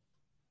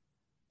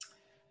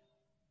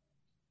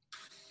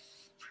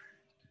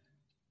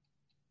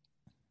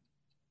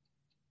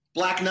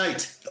 Black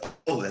Knight.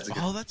 Oh, that's a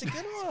good. Oh, that's a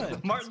good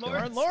one. Martin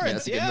Lawrence. Martin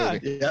Lawrence, Yeah,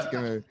 yeah. that's a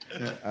good movie.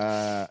 That's a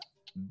good movie.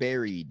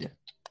 Buried.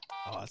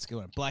 Oh, that's a good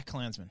one. Black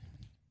Klansman.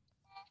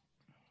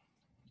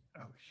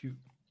 Oh, shoot.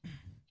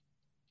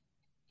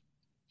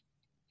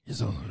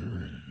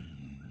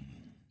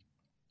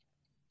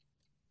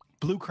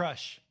 Blue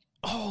Crush.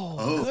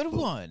 Oh, good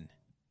one.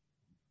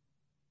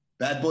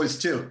 Bad Boys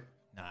 2.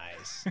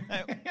 Nice.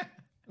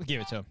 We'll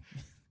give it to him.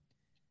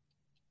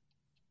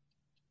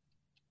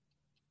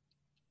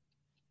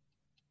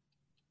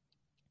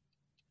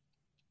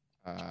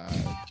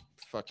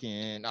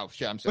 Fucking. Oh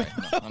shit! I'm sorry.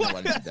 No, I don't know why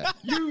I did that.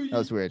 That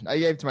was weird. I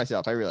gave it to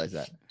myself. I realized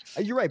that.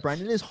 You're right, Brian.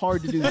 It is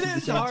hard to do this at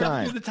the same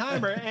time. To do the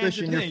timer. And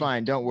Christian, you're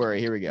fine. Don't worry.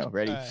 Here we go.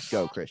 Ready?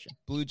 Go, Christian.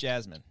 Blue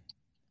Jasmine.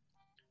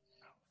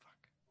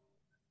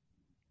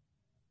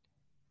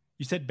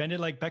 You said Bend It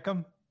Like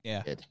Beckham?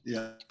 Yeah.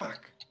 Yeah.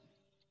 Fuck.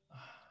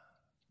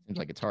 Seems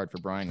like it's hard for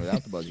Brian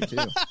without the buzzer too.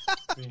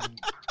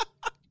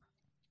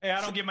 Hey,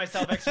 I don't give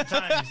myself extra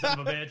time, you son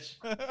of a bitch.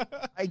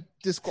 I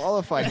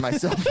disqualified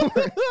myself for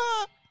it.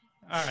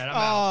 All right, I'm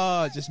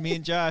out. Oh, just me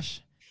and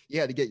Josh. You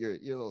had to get your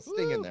little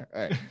sting in there.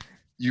 All right.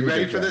 You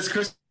ready for this,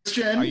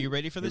 Christian? Are you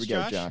ready for this, Here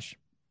we go, Josh? Josh.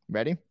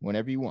 Ready?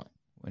 Whenever you want.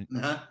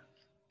 Uh-huh.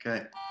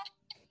 Okay.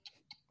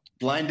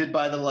 Blinded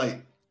by the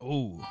Light.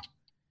 Oh.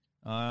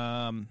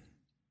 Oh,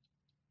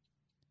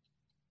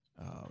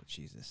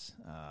 Jesus.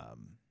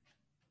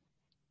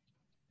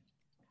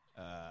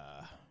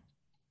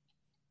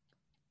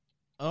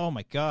 Oh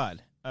my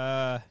God.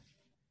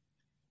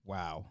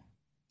 Wow.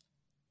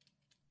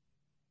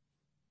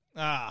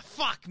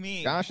 Fuck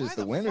me. Josh is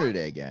the winner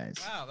today, guys.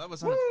 Wow, that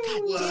was on a God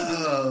damn it.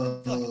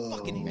 I feel like a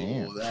fucking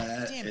Man. Whoa,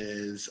 that Damn it.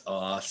 is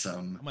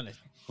awesome. I'm gonna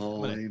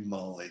Holy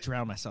moly.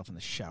 drown myself in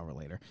the shower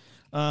later.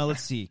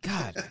 Let's see.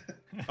 God.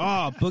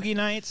 Oh, Boogie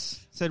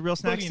Nights said Real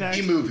Snack Boogie Stacks.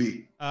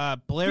 B-movie.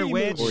 Blair B-movie.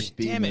 Witch. Or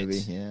speed Damn movie.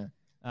 it.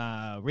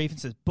 Yeah. Raven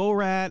says Bull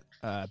Rat.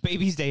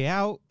 Baby's Day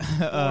Out.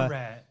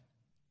 Rat.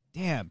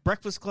 Damn.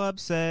 Breakfast Club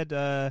said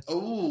Oh. I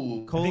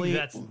think Coley.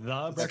 that's the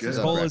That's breakfast.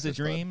 good. Cola is a Breakfast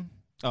Club. Dream.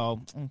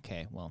 Oh,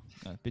 okay. Well,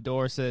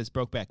 Bedore says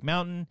Brokeback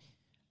Mountain.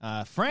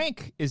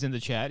 Frank is in the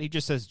chat. He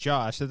just says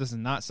Josh. That does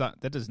not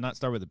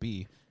start with a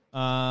B.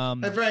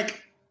 Hey,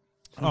 Frank.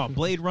 Oh,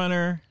 Blade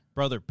Runner,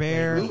 Brother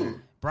Bear,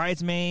 Ooh.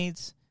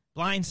 Bridesmaids,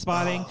 Blind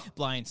Spotting,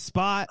 Blind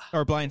Spot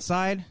or Blind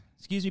Side.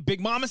 Excuse me. Big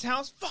Mama's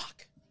House.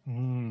 Fuck.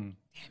 Mm.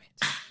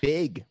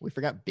 Big. We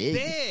forgot big.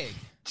 Big.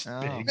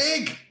 Oh.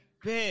 Big.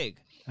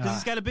 Because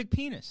he's got a big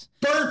penis.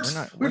 Burnt.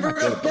 We're We not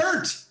good forgot at this.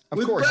 Burnt. Of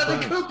With course,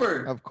 Bradley Burnt.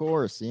 Cooper. Of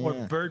course. Yeah. Or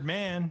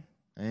Birdman.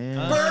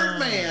 Yeah.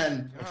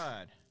 Birdman.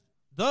 God.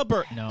 The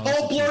Bird. No.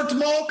 Paul Blurt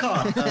Mall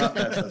Cop.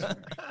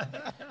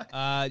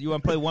 You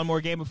want to play one more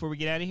game before we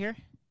get out of here?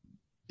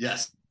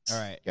 Yes. All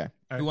right. Okay.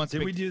 All Who right, wants to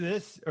did pick- we do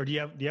this? Or do you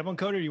have one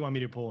code, or do you want me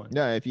to pull one?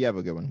 No, if you have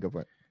a good one, go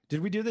for it. Did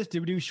we do this? Did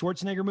we do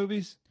Schwarzenegger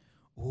movies?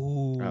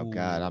 Ooh. Oh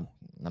God,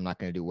 I'm not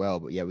going to do well,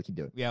 but yeah, we can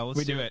do it. Yeah, let's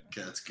We do do it.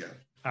 Okay, let's go.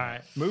 All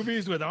right.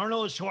 Movies with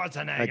Arnold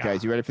Schwarzenegger. All right,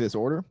 guys, you ready for this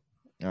order?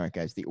 All right,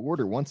 guys, the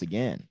order once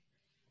again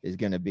is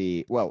going to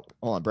be. Well,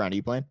 hold on, Brian, are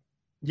you playing?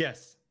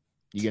 Yes.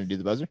 You going to do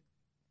the buzzer?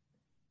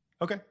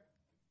 Okay.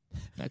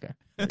 Okay.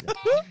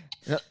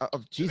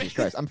 Jesus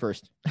Christ, I'm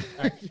first.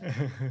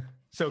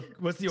 So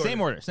what's the order? Same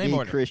order. Same Me,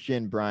 order.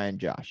 Christian, Brian,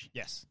 Josh.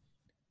 Yes.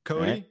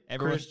 Cody, All right.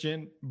 Everyone-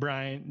 Christian,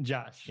 Brian,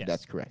 Josh. Yes.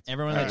 That's correct.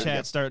 Everyone in the All right, chat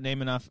yep. start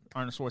naming off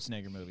Arnold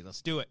Schwarzenegger movie.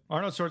 Let's do it.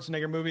 Arnold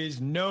Schwarzenegger movies,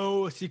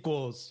 no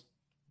sequels.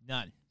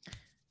 None.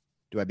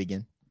 Do I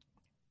begin?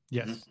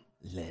 Yes.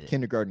 Let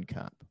Kindergarten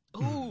Cop.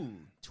 Ooh,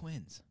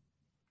 twins.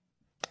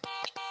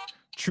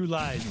 True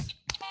Lies.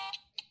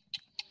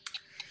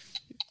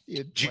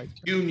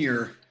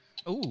 Junior.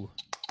 Ooh.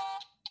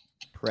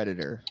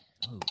 Predator.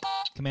 Ooh.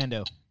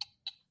 Commando.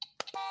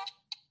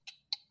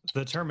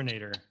 The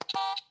Terminator.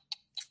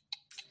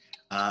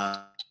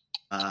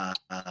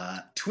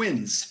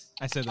 Twins.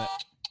 I said that.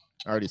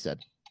 I already said.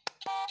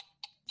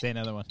 Say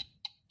another one.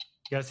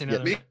 You gotta say Yeah,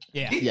 another me? one.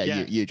 Yeah. Yeah,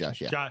 Yeah. You,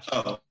 Josh. Yeah. Josh.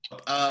 Oh.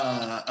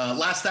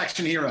 Last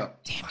Action Hero.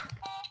 It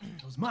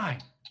was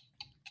mine.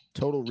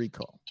 Total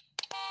Recall.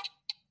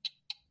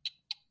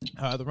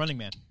 The Running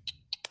Man.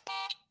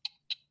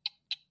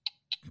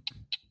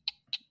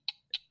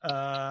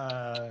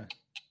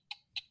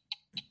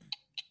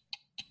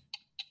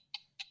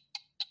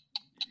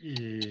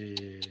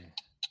 Yeah.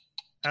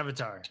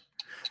 Avatar.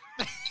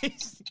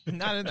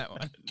 Not in that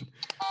one.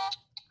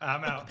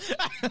 I'm out.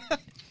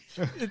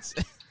 It's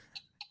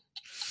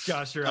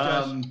Josh, you're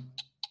out.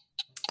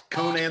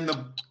 Conan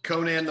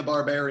the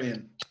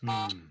Barbarian.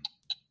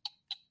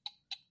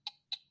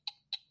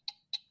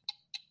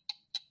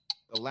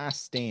 The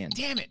Last Stand.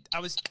 damn it.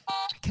 I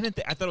couldn't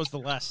think. I thought it was The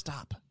Last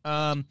Stop.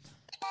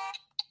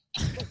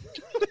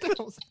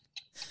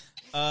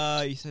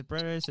 You said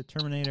Predator, you said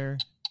Terminator.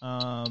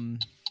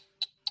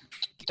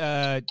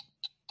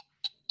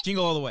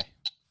 Jingle All the Way.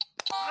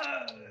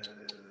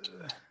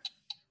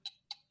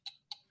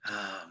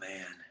 Oh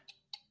man.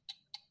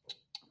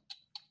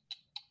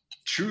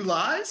 True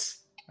Lies?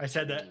 I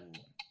said that.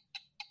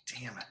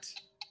 Damn it.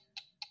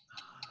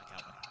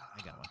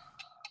 I got one.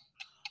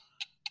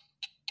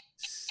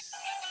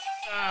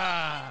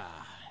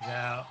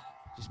 Yeah.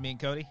 Just me and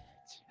Cody?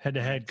 Head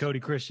to head. Cody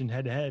Christian,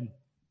 head to head.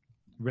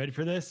 Ready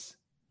for this?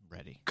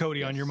 Ready.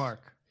 Cody, on your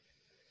mark.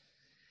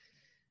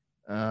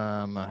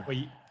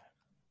 Wait,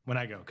 when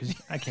I go, because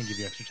I can't give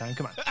you extra time.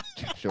 Come on.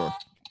 Sure.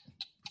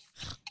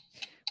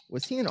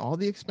 Was he in all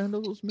the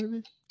Expendables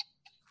movies?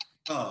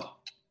 Oh.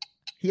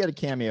 He had a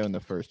cameo in the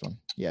first one.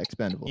 Yeah,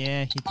 Expendables.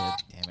 Yeah, he did.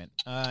 Damn it.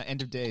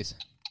 End of Days.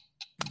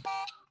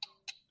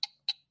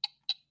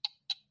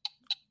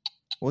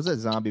 What was that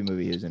zombie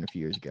movie he was in a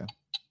few years ago?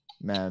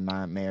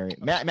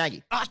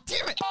 Maggie. Ah,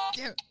 damn it.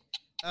 Damn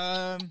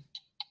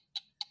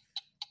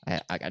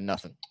it. I got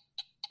nothing.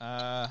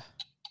 Not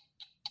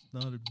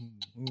a,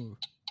 ooh,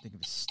 think of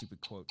his stupid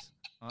quotes.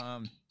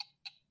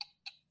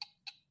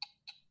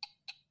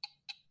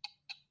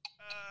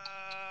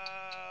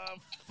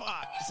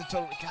 Fuck. It's a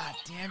total. God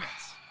damn it.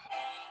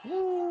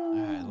 All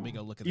right, let me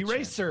go look at the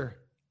Eraser. chat.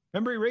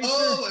 Remember Eraser?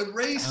 Oh,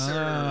 Eraser.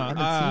 I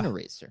haven't seen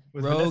Eraser.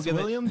 With Rogue Vanessa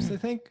Williams, I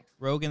think.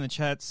 Rogue in the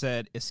chat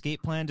said,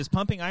 Escape Plan. Does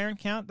Pumping Iron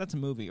count? That's a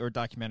movie or a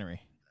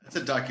documentary. That's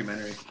a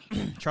documentary.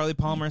 Charlie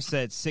Palmer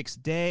said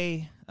 6th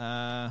Day.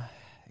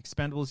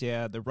 Expendables,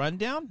 yeah. The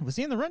Rundown? Was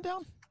he in The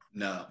Rundown?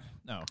 No.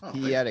 No.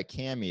 He had a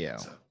cameo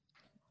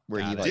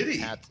where he Did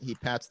he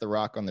pats the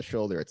Rock on the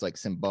shoulder. It's like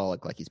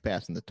symbolic, like he's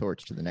passing the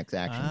torch to the next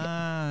action.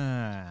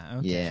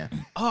 Okay. Yeah.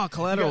 Oh,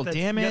 Collateral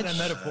Damage. You got that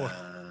metaphor.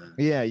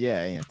 Yeah.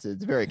 It's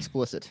very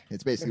explicit.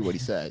 It's basically what he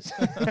says.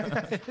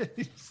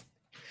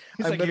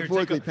 He's I'm like, "Here,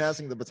 metaphorically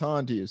passing the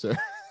baton to you, sir.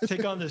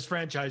 take on this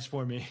franchise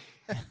for me.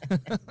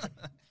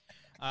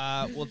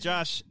 Well,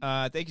 Josh,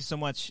 thank you so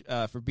much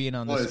for being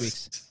on this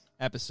week's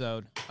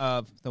episode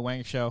of The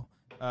Wanger Show.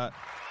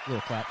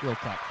 Little clap.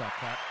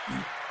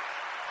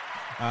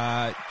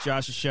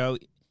 Josh's show,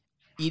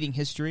 Eating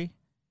History,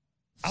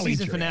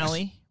 season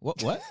finale.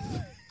 What?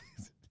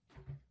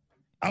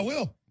 I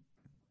will.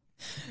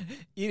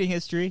 Eating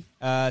History,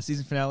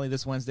 season finale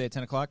this Wednesday at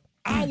 10 o'clock.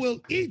 I will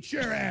eat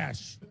your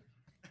ass.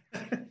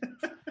 Can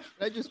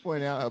I just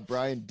point out how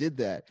Brian did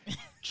that?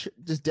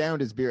 Just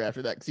downed his beer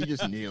after that because he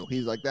just knew.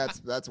 He's like,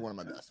 that's one of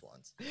my best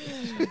ones.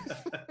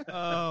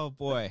 Oh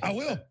boy, I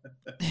will.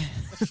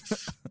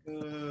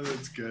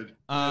 That's good.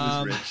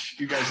 That is rich.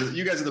 You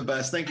guys are the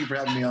best. Thank you for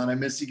having me on. I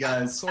miss you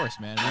guys. Of course,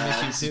 man. We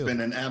miss you This too. has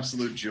been an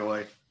absolute joy.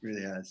 It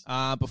really has.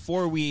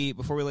 Before we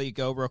let you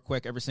go, real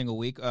quick, every single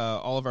week,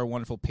 all of our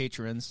wonderful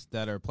patrons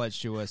that are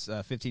pledged to us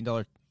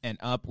 $15 and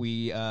up,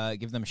 we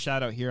give them a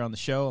shout out here on the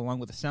show along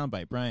with a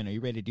soundbite. Brian, are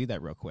you ready to do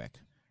that real quick?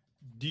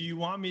 Do you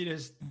want me to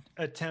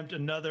attempt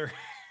another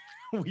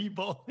Wii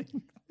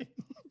bowling?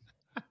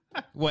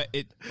 What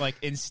it like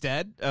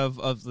instead of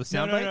the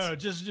soundbites? No.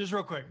 Just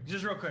real quick.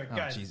 Oh,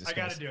 Guys, Jesus I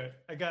gotta Christ.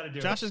 do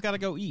it. Josh has got to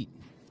go eat.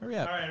 Hurry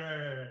up. All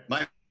right.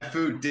 My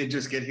food did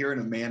just get here, and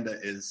Amanda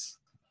is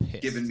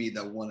Pissed. giving me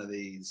the one of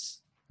these.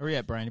 Hurry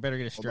up, Brian. You better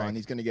get a Hold strike. on,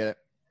 he's gonna get it.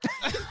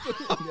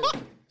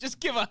 Just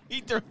give up.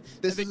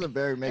 This is a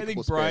very makeable I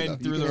think spare, Brian though. You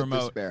threw can the hit remote.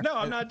 this spare. No,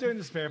 I'm not doing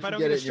the spare. If I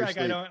don't Get get a it in your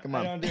strike, I sleep. Come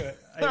on. don't do it.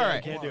 All I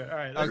right. can't do it. All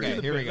right. Okay,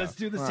 here we go. Let's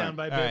do the All right.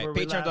 soundbite. All right, where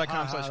we laugh.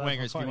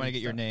 patreon.com/wangers if you want to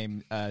get your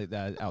name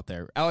out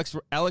there. Alec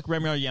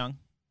Remar Young,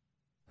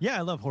 Yeah,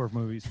 I love horror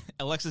movies.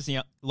 Alexis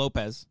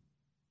Lopez,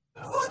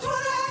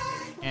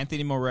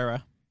 Anthony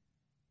Morera.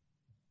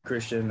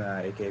 Christian,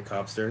 aka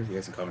Copster. You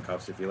guys can call me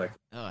Copster if you like.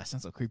 Oh, that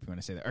sounds so creepy when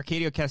I say that.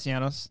 Arcadio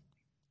Castellanos,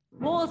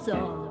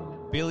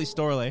 Warzone. Bailey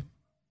Storley,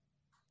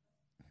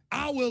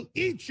 I will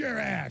eat your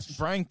ass.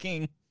 Brian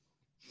King,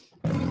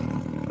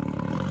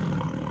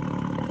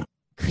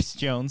 Chris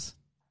Jones,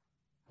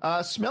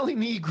 Smelly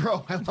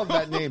Negro. I love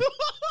that name.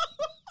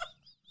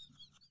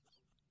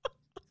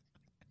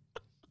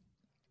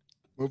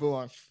 Move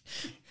along.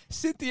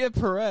 Cynthia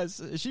Perez.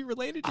 Is she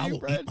related to I you, will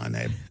Brad? eat my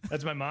name.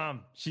 That's my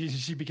mom.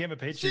 She became a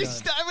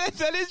Patreon.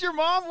 That is your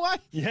mom? Why?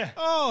 Yeah.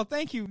 Oh,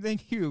 thank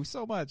you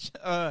so much.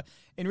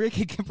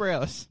 Enrique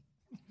Cabrales,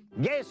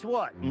 Guess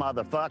what,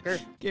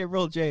 motherfucker?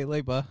 Gabriel J.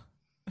 Leba,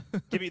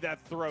 Give me that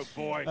throat,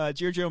 boy.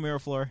 Giorgio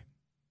Miraflor,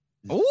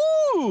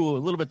 Ooh, a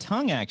little bit of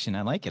tongue action.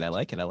 I like it.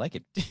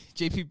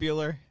 JP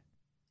Bueller,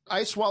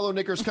 I swallow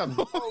knickers come.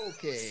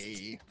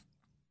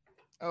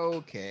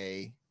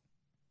 Okay.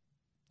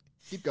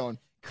 Keep going.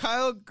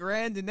 Kyle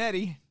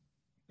Grandinetti,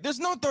 There's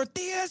no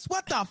tortillas.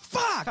 What the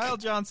fuck? Kyle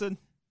Johnson,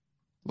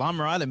 La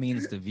Mirada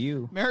means the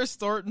view. Maris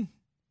Thornton,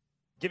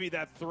 Give me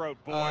that throat,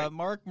 boy.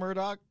 Mark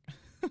Murdoch,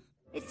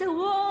 It's a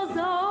war zone.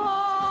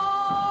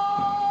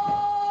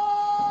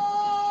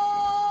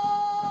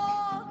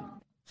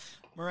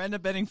 Miranda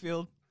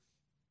Bedingfield,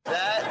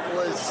 That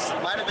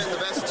might have been the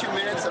best 2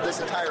 minutes of this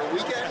entire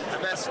weekend. The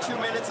best 2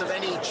 minutes of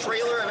any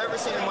trailer I've ever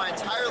seen in my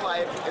entire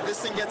life. If this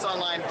thing gets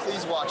online,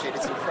 please watch it.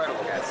 It's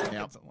incredible, guys.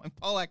 Yeah.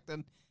 Paul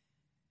Acton,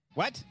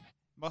 What?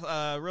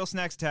 Real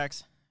Snacks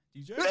Tax,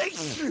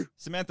 DJ,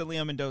 Samantha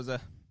Leo Mendoza,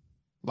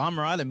 La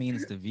Mirada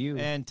means the view.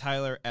 and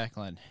Tyler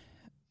Eklund.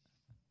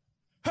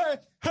 Hey!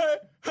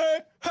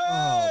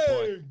 Oh,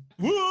 boy.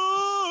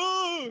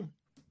 Woo!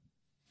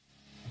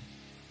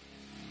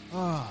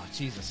 Oh,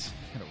 Jesus.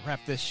 Gotta wrap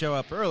this show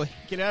up early.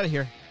 Get out of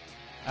here.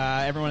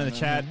 Everyone in the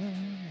chat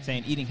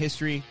saying eating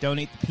history,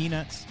 donate the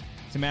peanuts.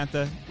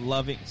 Samantha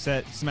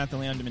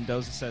Leon de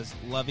Mendoza says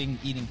loving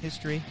eating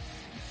history.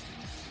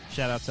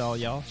 Shout out to all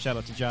y'all. Shout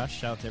out to Josh.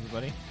 Shout out to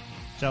everybody.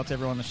 Shout out to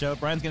everyone on the show.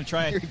 Brian's going to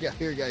try it.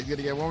 Here we go. He's going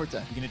to get one more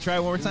time. You're going to try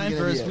one more time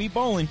for his Wii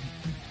bowling.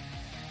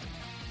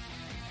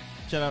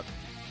 Shout out.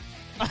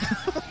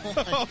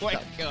 Oh, my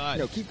God.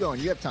 No, keep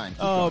going. You have time.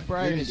 Keep going.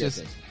 Brian is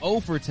just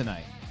over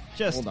tonight.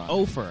 Just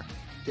over.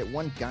 Get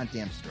one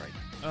goddamn strike.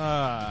 You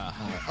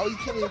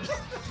can't even.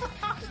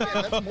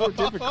 That's more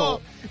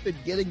difficult than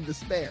getting the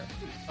spare.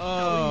 How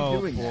are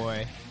you doing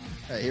boy.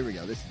 All right, here we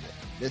go. This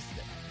is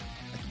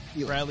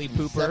it. Bradley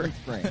Pooper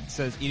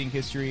says eating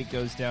history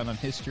goes down on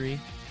history.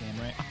 Damn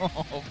right.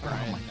 Oh,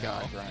 Brian, oh my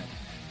God, Brian.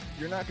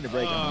 You're not going to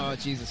break it. Oh,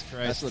 Jesus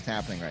Christ. That's what's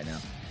happening right now.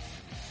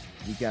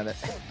 You got it.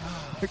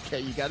 Okay,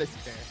 you got it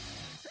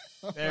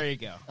spare. There you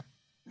go.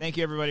 Thank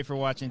you, everybody, for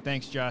watching.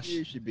 Thanks, Josh.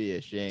 You should be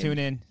ashamed. Tune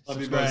in,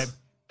 subscribe,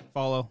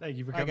 follow. Thank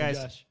you for coming, guys.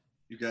 Josh.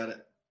 You got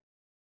it.